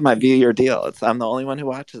know I love my View Your Deal. I'm the only one who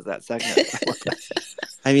watches that segment.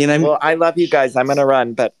 I mean, Well, I love you guys. I'm gonna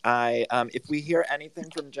run, but if we hear anything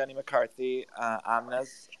from Jenny McCarthy on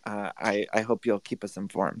this, I hope you'll keep us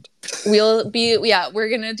informed. We're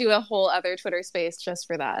gonna do a whole other Twitter space just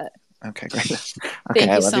for that. Okay, great.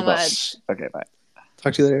 Thank you so much. Okay, bye.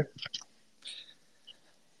 Talk to you later.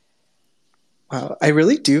 Wow, I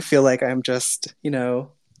really do feel like I'm just,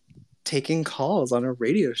 taking calls on a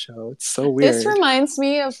radio show. It's so weird. This reminds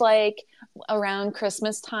me of like around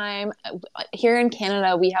Christmas time. Here in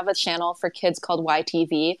Canada, we have a channel for kids called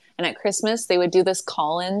YTV. And at Christmas, they would do this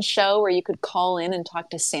call-in show where you could call in and talk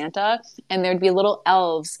to Santa. And there'd be little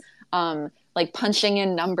elves like punching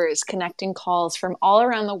in numbers, connecting calls from all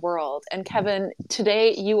around the world. And Kevin,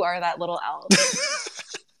 today you are that little elf.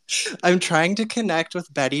 I'm trying to connect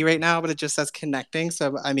with Betty right now, but it just says connecting.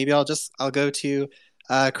 So maybe I'll go to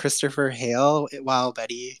Christopher Hale while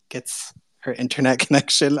Betty gets her internet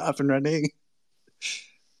connection up and running.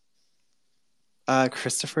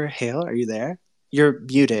 Christopher Hale, are you there? You're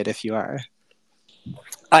muted if you are.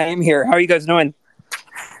 I am here. How are you guys doing?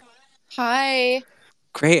 Hi.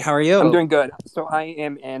 Great. How are you? I'm doing good. So I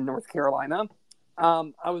am in North Carolina.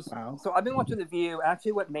 So I've been watching The View.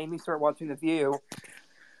 Actually, what made me start watching The View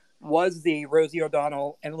was the Rosie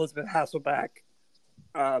O'Donnell and Elizabeth Hasselbeck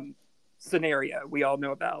scenario we all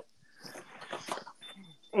know about.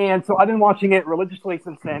 And so I've been watching it religiously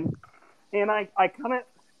since then. And I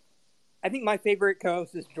think my favorite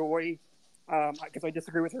co-host is Joy, because I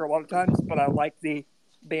disagree with her a lot of times, but I like the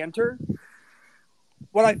banter.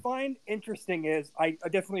 What I find interesting is I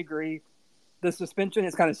definitely agree the suspension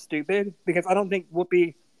is kind of stupid, because I don't think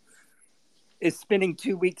Whoopi is spending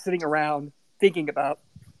 2 weeks sitting around thinking about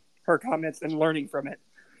her comments and learning from it.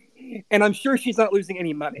 And I'm sure she's not losing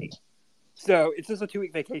any money. So it's just a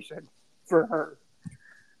 2-week vacation for her.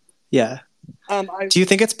 Yeah. Do you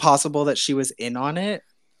think it's possible that she was in on it?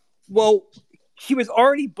 Well, she was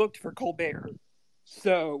already booked for Colbert.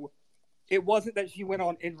 So it wasn't that she went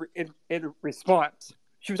on in response.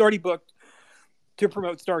 She was already booked to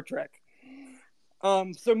promote Star Trek.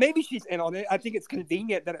 So maybe she's in on it. I think it's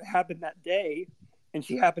convenient that it happened that day and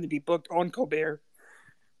she happened to be booked on Colbert.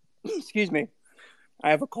 Excuse me.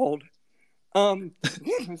 I have a cold.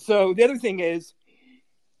 So the other thing is,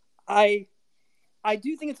 I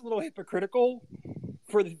do think it's a little hypocritical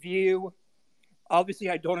for The View.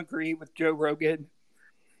 Obviously, I don't agree with Joe Rogan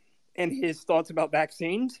and his thoughts about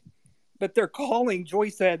vaccines, but they're calling, Joy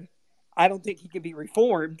said, I don't think he can be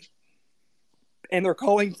reformed. And they're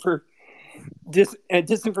calling for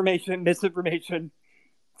disinformation, misinformation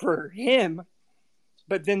for him,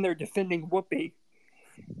 but then they're defending Whoopi.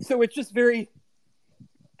 So it's just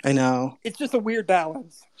I know. It's just a weird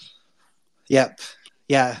balance. Yep.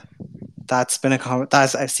 Yeah. That's been a comment.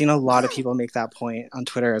 I've seen a lot of people make that point on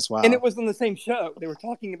Twitter as well. And it was on the same show. They were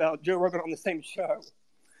talking about Joe Rogan on the same show.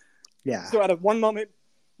 Yeah. So out of one moment,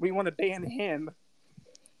 we want to ban him,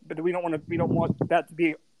 but we don't want that to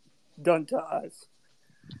be done to us.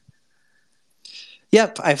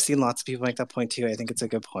 Yep. I've seen lots of people make that point too. I think it's a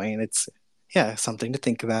good point. It's something to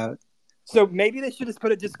think about. So maybe they should just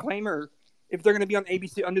put a disclaimer if they're going to be on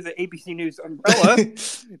ABC under the ABC News umbrella.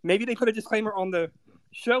 Maybe they put a disclaimer on the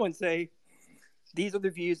show and say, these are the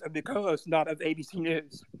views of the co-host, not of ABC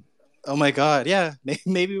News. Oh my God. Yeah.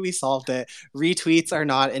 Maybe we solved it. Retweets are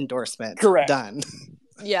not endorsement. Correct. Done.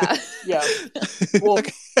 Yeah. Yeah. Well,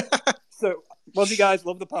 so love you guys.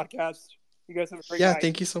 Love the podcast. You guys have a great night. Yeah.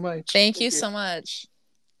 Thank you so much. Thank you so much.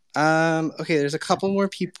 Okay, there's a couple more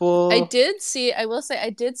people. I did see, and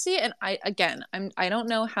I don't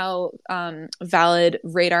know how valid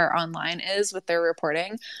Radar Online is with their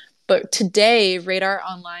reporting, but today Radar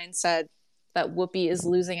Online said that Whoopi is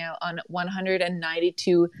losing out on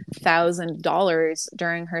 $192,000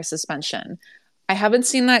 during her suspension. I haven't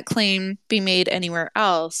seen that claim be made anywhere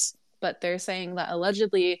else, but they're saying that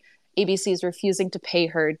allegedly ABC is refusing to pay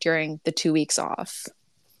her during the 2 weeks off.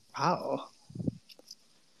 Wow.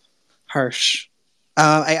 Harsh.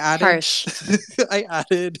 I added.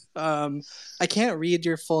 I can't read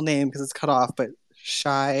your full name because it's cut off. But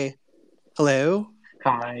Shy, hello.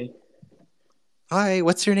 Hi. Hi.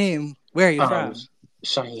 What's your name? Where are you from?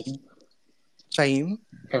 Shaim. Shaim.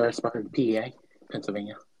 Harrisburg, PA,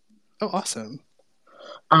 Pennsylvania. Oh, awesome.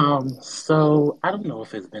 So I don't know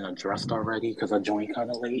if it's been addressed already because I joined kind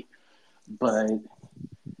of late, but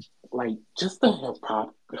like just the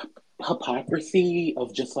hypocrisy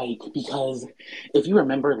of just like, because if you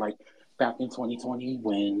remember like back in 2020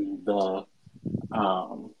 when the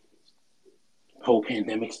whole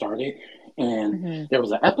pandemic started and there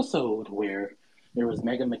was an episode where there was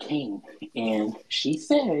Meghan McCain and she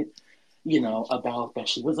said about that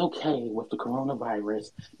she was okay with the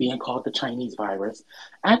coronavirus being called the Chinese virus,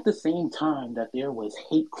 at the same time that there was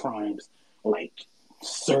hate crimes like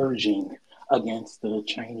surging against the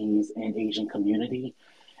Chinese and Asian community,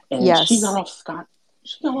 and Yes. she got off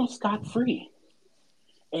scot free.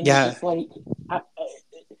 And Yeah. it's just like,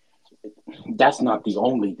 that's not the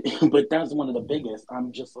only, but that's one of the biggest.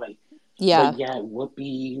 I'm just like, Yeah. But yeah,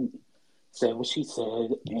 Whoopi said what she said,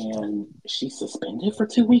 and she's suspended for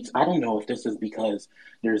 2 weeks. I don't know if this is because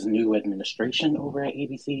there's new administration over at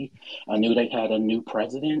ABC. I knew they had a new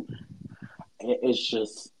president. It's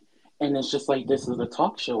just like, this is a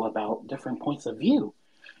talk show about different points of view.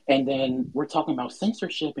 And then we're talking about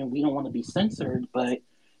censorship, and we don't want to be censored, but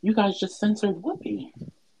you guys just censored Whoopi.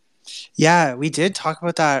 Yeah, we did talk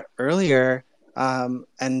about that earlier.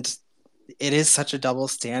 And it is such a double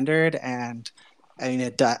standard. And I mean,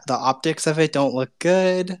 the optics of it don't look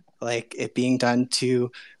good. Like it being done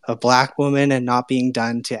to a Black woman and not being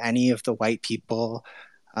done to any of the white people.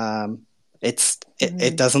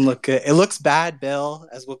 It doesn't look good. It looks bad, Bill,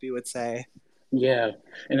 as Whoopi would say. Yeah,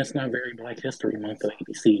 and it's not very Black History Month at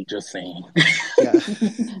ABC, just saying. Yeah.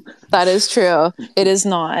 That is true. It is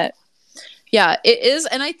not. Yeah, it is.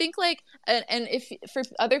 And I think like, and if for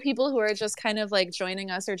other people who are just kind of like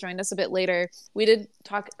joining us or joined us a bit later, we did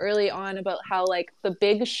talk early on about how like the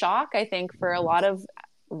big shock, I think, for a lot of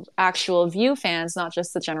actual View fans, not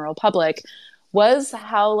just the general public, was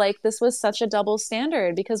how like this was such a double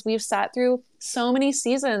standard, because we've sat through so many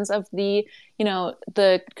seasons of the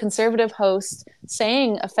conservative host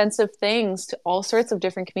saying offensive things to all sorts of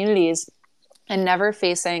different communities and never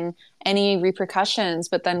facing any repercussions.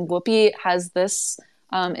 But then Whoopi has this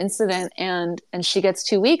incident and she gets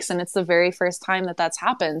 2 weeks, and it's the very first time that that's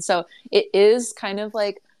happened. So it is kind of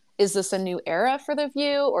like, is this a new era for The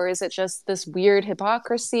View, or is it just this weird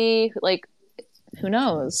hypocrisy? Like, who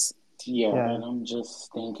knows? Yeah, and I'm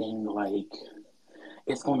just thinking like,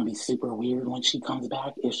 it's going to be super weird when she comes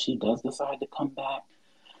back, if she does decide to come back.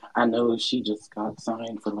 I know she just got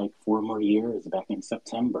signed for like 4 more years back in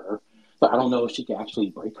September. So I don't know if she can actually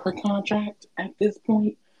break her contract at this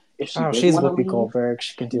point. If she She's wanna Whoopi leave. Goldberg.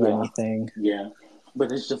 She can do anything. Yeah.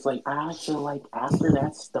 But it's just like, I feel like after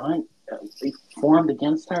that stunt they formed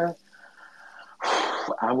against her,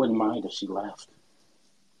 I wouldn't mind if she left.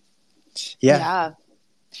 Yeah.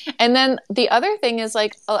 And then the other thing is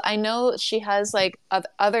like, I know she has like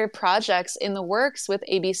other projects in the works with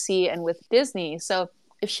ABC and with Disney. So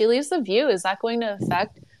if she leaves The View, is that going to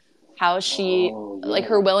affect how she, like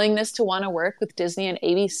her willingness to want to work with Disney and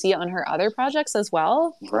ABC on her other projects as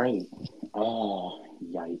well? Right. Oh,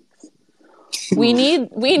 yikes. We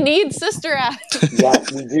need Sister Act.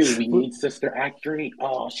 Yes, we do. We need Sister Act 3.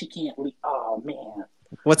 Oh, she can't leave. Oh, man.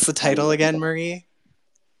 What's the title again, Marie?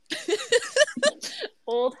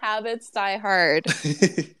 Old habits die hard.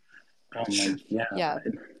 Oh my god. Yeah.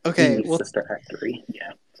 Okay. We need Sister Act 3.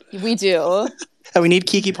 Yeah. We do. And we need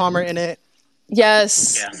Keke Palmer in it.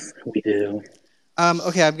 Yes. Yes, we do.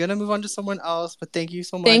 Okay, I'm gonna move on to someone else, but thank you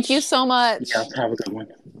so much. Thank you so much. Yeah, have a good one.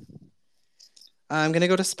 I'm gonna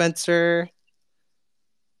go to Spencer.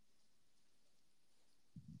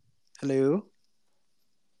 Hello.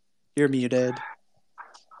 You're muted.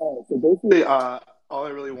 So basically, all I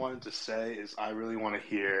really wanted to say is I really want to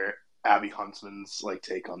hear Abby Huntsman's like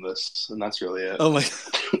take on this, and that's really it. Oh my.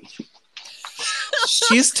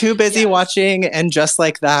 She's too busy watching And Just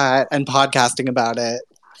Like That and podcasting about it.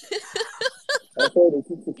 I thought they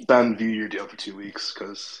should suspend View Your Deal for 2 weeks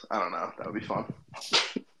because I don't know, that would be fun.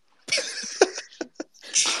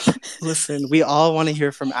 Listen, we all want to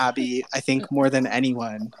hear from Abby, I think, more than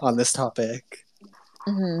anyone on this topic.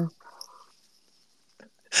 Mm-hmm.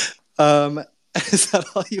 Is that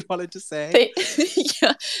all you wanted to say?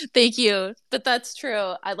 Yeah, thank you. But that's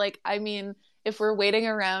true. I mean, if we're waiting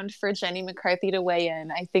around for Jenny McCarthy to weigh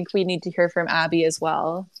in, I think we need to hear from Abby as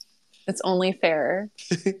well. It's only fair.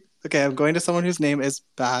 Okay, I'm going to someone whose name is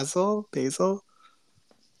Basil.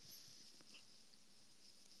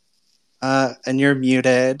 And you're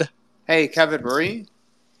muted. Hey, Kevin Murray.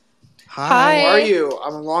 Hi. How are you?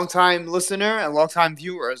 I'm a long-time listener and long-time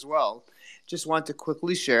viewer as well. Just want to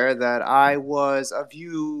quickly share that I was a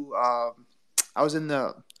View. I was in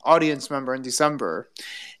the audience member in December,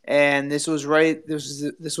 and this was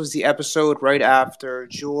the episode right after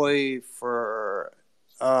Joy for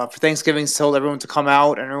Thanksgiving told everyone to come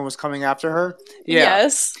out, and everyone was coming after her. Yeah.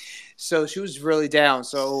 Yes. So she was really down.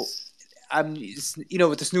 So I'm,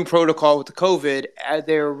 with this new protocol with the COVID,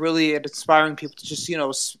 they're really inspiring people to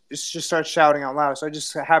just start shouting out loud. So I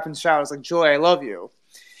just happened to shout. I was like, "Joy, I love you."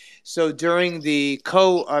 So during the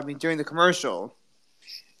commercial,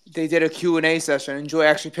 they did a Q&A session, and Joy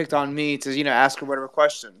actually picked on me to, ask her whatever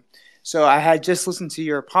question. So I had just listened to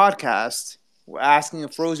your podcast asking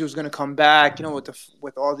if Rosie was going to come back,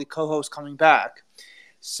 with all the co-hosts coming back.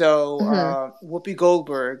 So Whoopi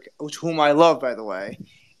Goldberg, whom I love, by the way,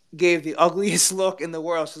 gave the ugliest look in the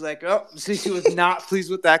world. She's like, oh, so she was not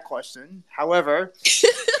pleased with that question. However,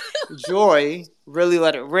 Joy really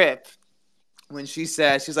let it rip when she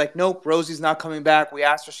said, she's like, nope, Rosie's not coming back. We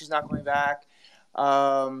asked her, she's not coming back.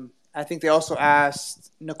 I think they also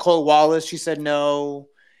asked Nicole Wallace. She said no,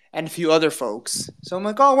 and a few other folks. So I'm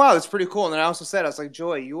like, oh, wow, that's pretty cool. And then I also said, I was like,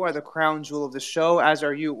 Joy, you are the crown jewel of the show, as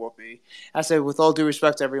are you, Whoopi. I said, with all due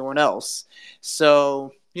respect to everyone else.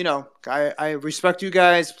 So, I respect you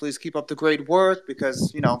guys. Please keep up the great work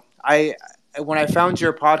because, when I found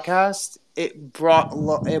your podcast, it brought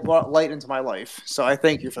light into my life. So I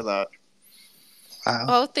thank you for that. Wow.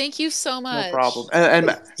 Oh, thank you so much. No problem.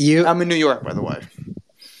 And I'm in New York, by the way.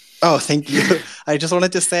 Oh, thank you. I just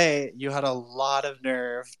wanted to say you had a lot of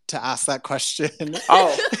nerve to ask that question.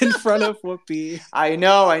 Oh, in front of Whoopi. I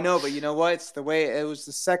know, but you know what? It's the way it was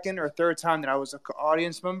the second or third time that I was an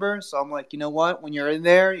audience member. So I'm like, you know what? When you're in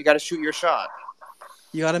there, you got to shoot your shot.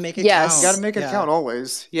 You got to make it count. You got to make it count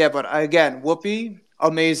always. Yeah, but again, Whoopi,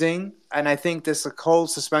 amazing. And I think this whole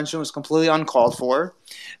suspension was completely uncalled for.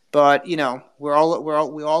 But, we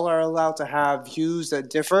all are allowed to have views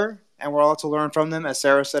that differ. And we're all to learn from them, as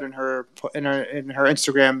Sarah said in her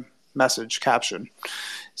Instagram message caption.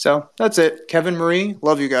 So that's it. Kevin, Marie,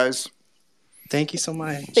 love you guys. Thank you so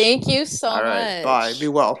much. Thank you so all right, bye. Be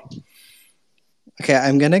well. Okay,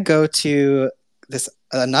 I'm gonna go to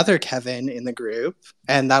another Kevin in the group,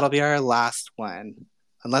 and that'll be our last one.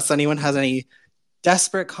 Unless anyone has any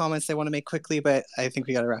desperate comments they want to make quickly, but I think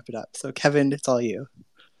we got to wrap it up. So Kevin, it's all you.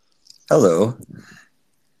 Hello.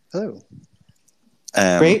 Hello.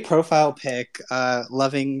 Great profile pic.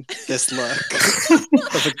 Loving this look.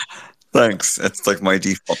 Thanks. It's like my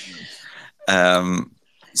default.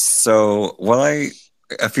 So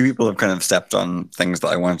a few people have kind of stepped on things that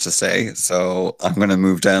I wanted to say. So I'm going to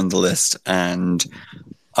move down the list, and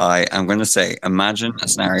I am going to say, imagine a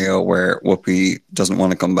scenario where Whoopi doesn't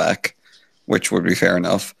want to come back, which would be fair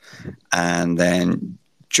enough. And then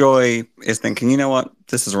Joy is thinking, you know what?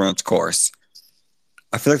 This has run its course.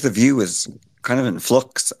 I feel like the View is kind of in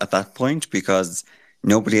flux at that point because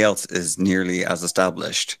nobody else is nearly as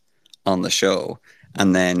established on the show.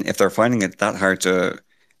 And then if they're finding it that hard to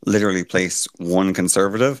literally place one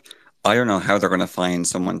conservative, I don't know how they're going to find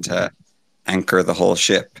someone to anchor the whole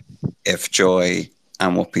ship if Joy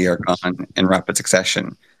and Whoopi are gone in rapid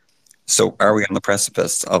succession. So are we on the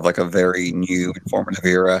precipice of like a very new informative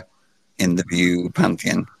era in the View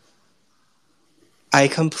pantheon? I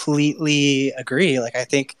completely agree. Like, I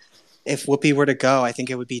think if Whoopi were to go, I think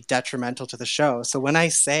it would be detrimental to the show. So when I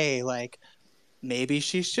say, like, maybe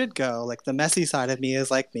she should go, like, the messy side of me is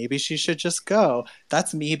like, maybe she should just go.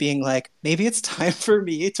 That's me being like, maybe it's time for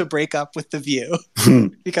me to break up with the View.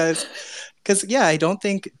 because yeah, I don't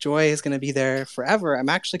think Joy is going to be there forever. I'm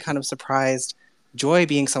actually kind of surprised, Joy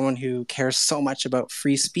being someone who cares so much about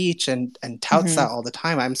free speech and touts that all the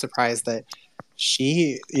time. I'm surprised that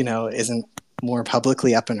she, isn't more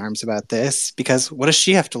publicly up in arms about this, because what does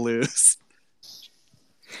she have to lose?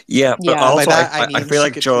 Yeah, but also I feel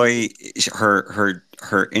like Joy,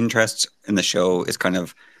 her interest in the show is kind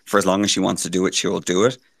of, for as long as she wants to do it, she will do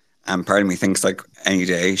it. And part of me thinks like any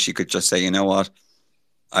day she could just say, you know what,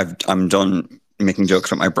 I'm done making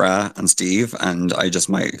jokes about my bra and Steve, and I just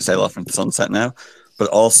might sail off into the sunset now. But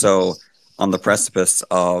also on the precipice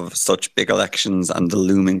of such big elections and the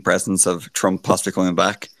looming presence of Trump possibly coming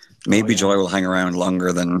back, maybe Joy will hang around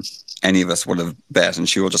longer than any of us would have bet, and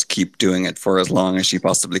she will just keep doing it for as long as she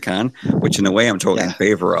possibly can, which in a way I'm totally in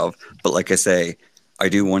favor of. But like I say, I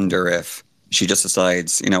do wonder if she just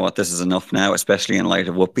decides, you know what, this is enough now, especially in light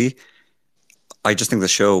of Whoopi. I just think the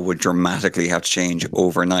show would dramatically have to change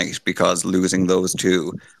overnight, because losing those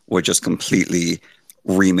two would just completely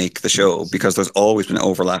remake the show, because there's always been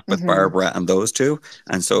overlap with Barbara and those two.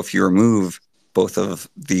 And so if you remove both of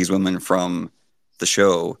these women from the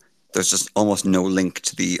show, there's just almost no link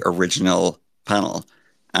to the original panel.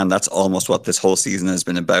 And that's almost what this whole season has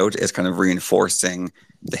been about, is kind of reinforcing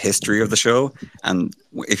the history of the show. And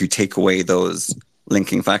if you take away those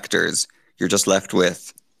linking factors, you're just left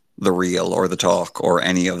with the Real or the Talk or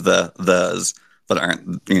any of the thes that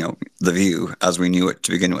aren't, the View as we knew it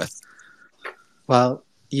to begin with. Well,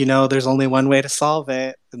 there's only one way to solve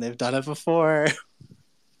it, and they've done it before.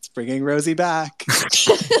 It's bringing Rosie back.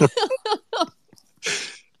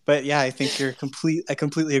 But yeah, I think I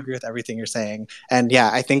completely agree with everything you're saying. And yeah,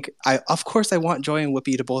 I think of course I want Joy and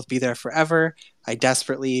Whoopi to both be there forever. I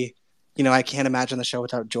desperately, I can't imagine the show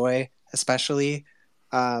without Joy, especially.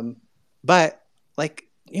 But like,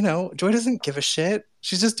 Joy doesn't give a shit.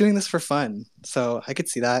 She's just doing this for fun. So I could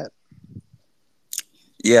see that.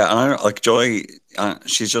 Yeah, and I don't like Joy.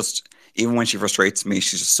 She's just, even when she frustrates me,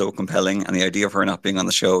 she's just so compelling. And the idea of her not being on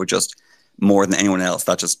the show, just more than anyone else,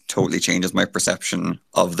 that just totally changes my perception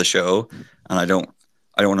of the show. And I don't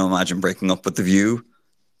want to imagine breaking up with The View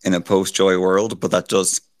in a post-Joy world, but that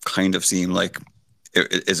does kind of seem like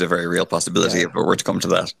it is a very real possibility if it were to come to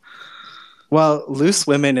that. Well, Loose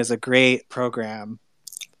Women is a great program.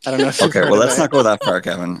 I don't know if you've Okay, well, let's not go that far,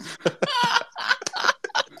 Kevin.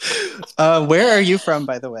 Where are you from,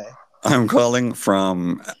 by the way? I'm calling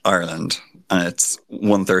from Ireland, and it's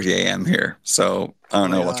 1:30 a.m. here, so I don't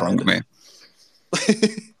know what's wrong with me.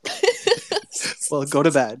 Well, go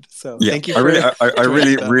to bed. So yeah, thank you. I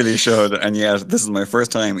really should. And yet, this is my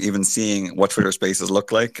first time even seeing what Twitter Spaces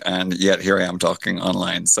look like, and yet here I am talking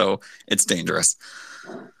online. So it's dangerous.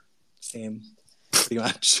 Same, pretty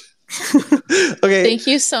much. Okay. Thank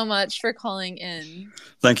you so much for calling in.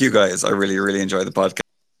 Thank you, guys. I really enjoyed the podcast.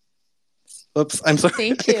 Oops, I'm sorry.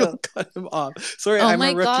 Thank you. Cut him off. Sorry, I'm a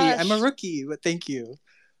rookie. Gosh. I'm a rookie, but thank you.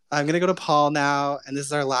 I'm gonna go to Paul now, and this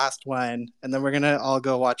is our last one, and then we're gonna all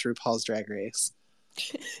go watch RuPaul's Drag Race.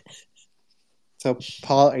 So,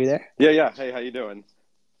 Paul, are you there? Yeah. Hey, how you doing?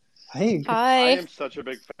 Hey. Hi. I am such a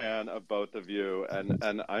big fan of both of you,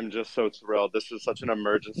 and I'm just so thrilled. This is such an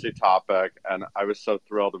emergency topic, and I was so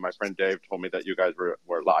thrilled when my friend Dave told me that you guys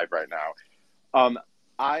were live right now.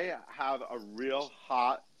 I have a real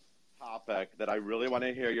hot topic that I really want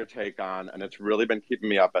to hear your take on, and it's really been keeping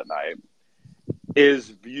me up at night. Is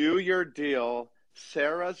View Your Deal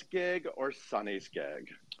Sarah's gig or Sunny's gig?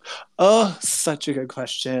 Oh, such a good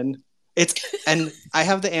question. And I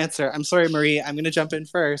have the answer. I'm sorry, Marie. I'm going to jump in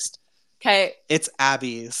first. Okay. It's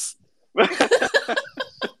Abby's.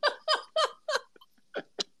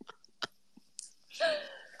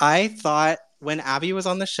 I thought when Abby was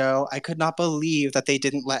on the show, I could not believe that they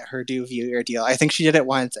didn't let her do View Your Deal. I think she did it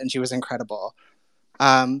once, and she was incredible.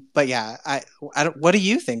 But yeah, I don't. What do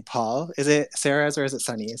you think, Paul? Is it Sarah's or is it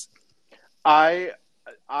Sunny's?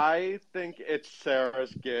 I think it's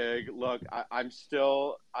Sarah's gig. Look, I'm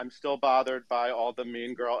still bothered by all the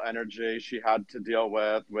mean girl energy she had to deal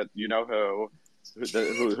with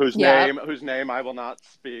whose name I will not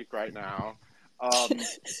speak right now.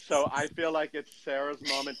 So I feel like it's Sarah's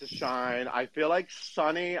moment to shine. I feel like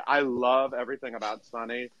Sunny, I love everything about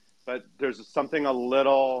Sunny, but there's something a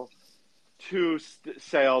little too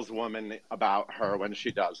saleswoman about her when she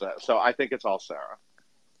does it. So I think it's all Sarah.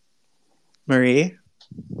 Marie?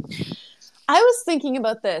 I was thinking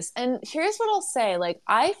about this, and here's what I'll say. Like,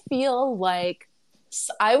 I feel like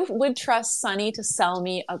I would trust Sunny to sell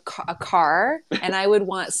me a car, and I would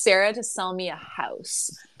want Sarah to sell me a house,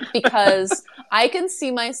 because I can see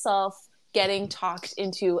myself getting talked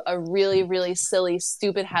into a really, really silly,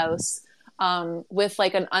 stupid house with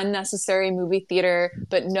like an unnecessary movie theater,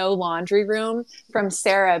 but no laundry room from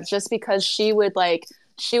Sarah, just because she would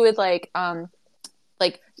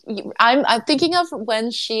I'm thinking of when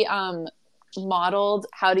she modeled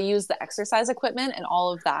how to use the exercise equipment and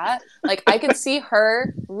all of that. Like, I could see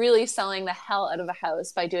her really selling the hell out of a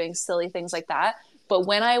house by doing silly things like that. But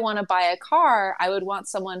when I want to buy a car, I would want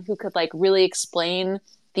someone who could like really explain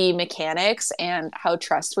the mechanics and how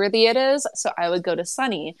trustworthy it is. So I would go to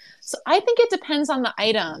Sunny. So I think it depends on the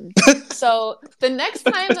item. So the next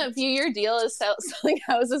time that View Your Deal is selling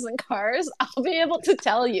houses and cars, I'll be able to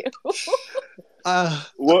tell you.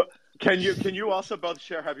 What can you also both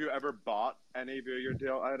share? Have you ever bought any View Your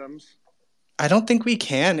Deal items? I don't think we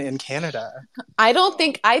can in Canada. I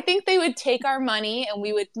think they would take our money and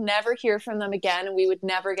we would never hear from them again, and we would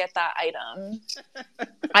never get that item.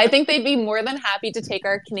 I think they'd be more than happy to take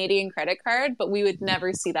our Canadian credit card, but we would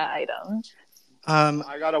never see that item.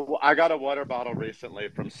 I got a water bottle recently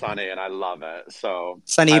from Sunny, and I love it. So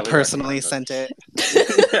Sunny personally sent it.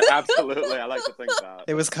 Absolutely, I like to think that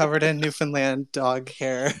it was covered in Newfoundland dog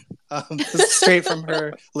hair, straight from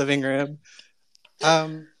her living room.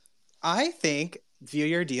 I think View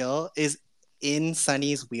Your Deal is in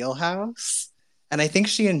Sunny's wheelhouse, and I think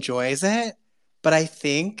she enjoys it. But I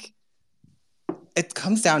think it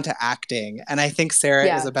comes down to acting, and I think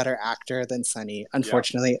Sarah is a better actor than Sunny,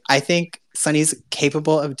 unfortunately. I think Sunny's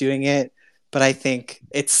capable of doing it, but I think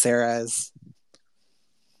it's Sarah's.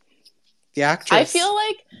 The actress.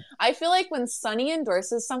 I feel like when Sunny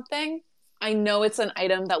endorses something, I know it's an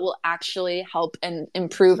item that will actually help and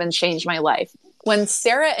improve and change my life. When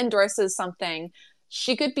Sarah endorses something,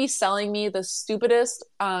 she could be selling me the stupidest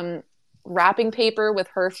wrapping paper with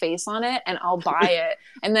her face on it, and I'll buy it,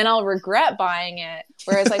 and then I'll regret buying it.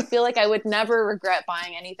 Whereas I feel like I would never regret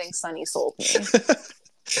buying anything Sunny sold me.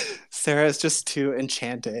 Sarah is just too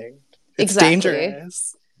enchanting. It's exactly.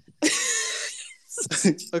 Dangerous.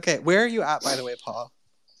 Okay, where are you at, by the way, Paul?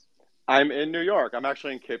 I'm in New York. I'm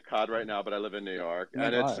actually in Cape Cod right now, but I live in New York,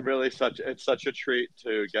 and it's really such a treat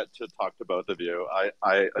to get to talk to both of you.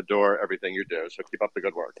 I adore everything you do, so keep up the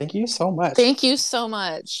good work. Thank you so much. Thank you so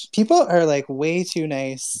much. People are like way too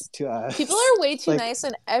nice to us. People are way too nice,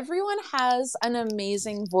 and everyone has an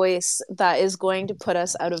amazing voice that is going to put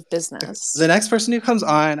us out of business. The next person who comes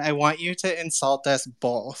on, I want you to insult us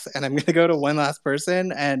both, and I'm going to go to one last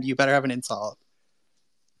person, and you better have an insult.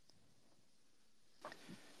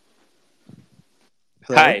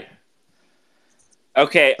 Hello? Hi.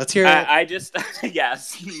 Okay. Let's hear it. I just,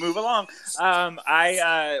 yes, move along.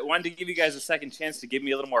 I wanted to give you guys a second chance to give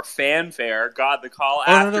me a little more fanfare. God, the call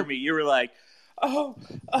after me, you were like, oh,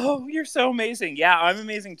 you're so amazing. Yeah, I'm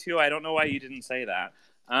amazing too. I don't know why you didn't say that.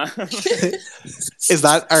 Is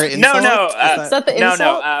that our insult? No. Is that the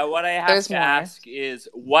insult? No. What I have to ask is,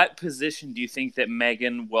 what position do you think that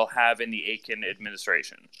Meghan will have in the Aitken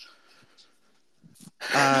administration?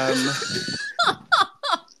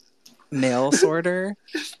 Mail sorter?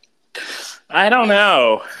 I don't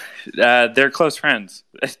know. They're close friends,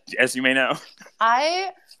 as you may know.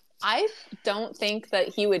 I don't think that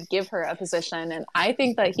he would give her a position, and I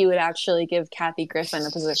think that he would actually give Kathy Griffin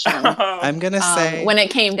a position. I'm going to say... when it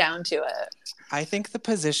came down to it. I think the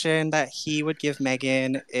position that he would give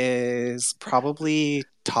Meghan is probably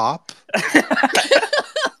top.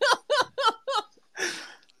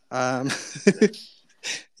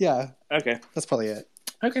 Yeah. Okay. That's probably it.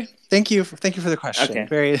 Okay. Thank you for the question. Okay.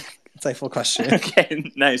 Very insightful question.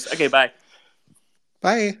 Okay, nice. Okay, bye.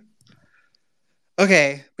 Bye.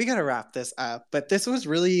 Okay, we gotta wrap this up, but this was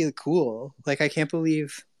really cool. Like, I can't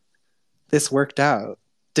believe this worked out.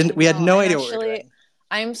 We had no idea what we were doing.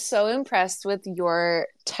 I'm so impressed with your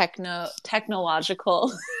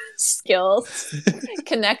technological skills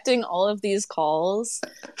connecting all of these calls.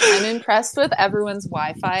 I'm impressed with everyone's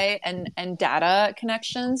Wi-Fi and data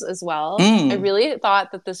connections as well. I really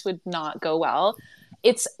thought that this would not go well.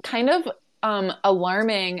 It's kind of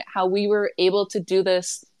alarming how we were able to do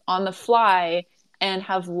this on the fly and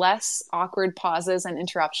have less awkward pauses and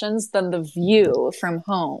interruptions than The View from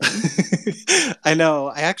home. I know.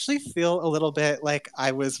 I actually feel a little bit like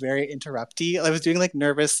I was very interrupty. I was doing like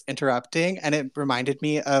nervous interrupting, and it reminded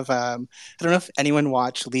me of, I don't know if anyone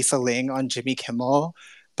watched Lisa Ling on Jimmy Kimmel,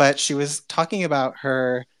 but she was talking about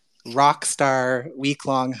her rock star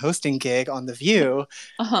week-long hosting gig on The View.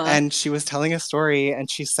 And she was telling a story,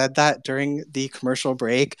 and she said that during the commercial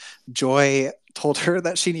break, Joy told her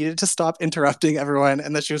that she needed to stop interrupting everyone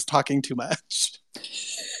and that she was talking too much.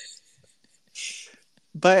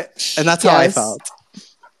 And that's how I felt.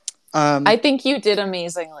 I think you did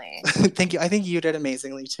amazingly. Thank you. I think you did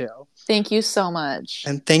amazingly too. Thank you so much.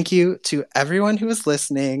 And thank you to everyone who is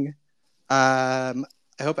listening. I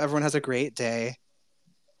hope everyone has a great day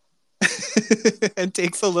and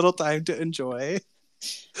takes a little time to enjoy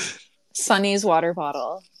Sunny's water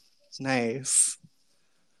bottle. Nice.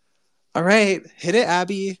 All right, hit it,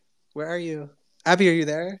 Abby. Where are you? Abby, are you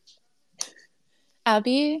there?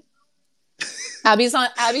 Abby's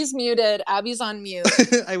muted. Abby's on mute.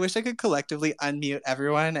 I wish I could collectively unmute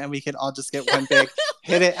everyone and we could all just get one big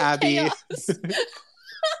hit it, Abby.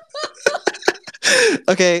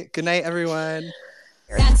 Okay, good night, everyone.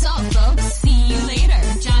 That's all, folks. See you later.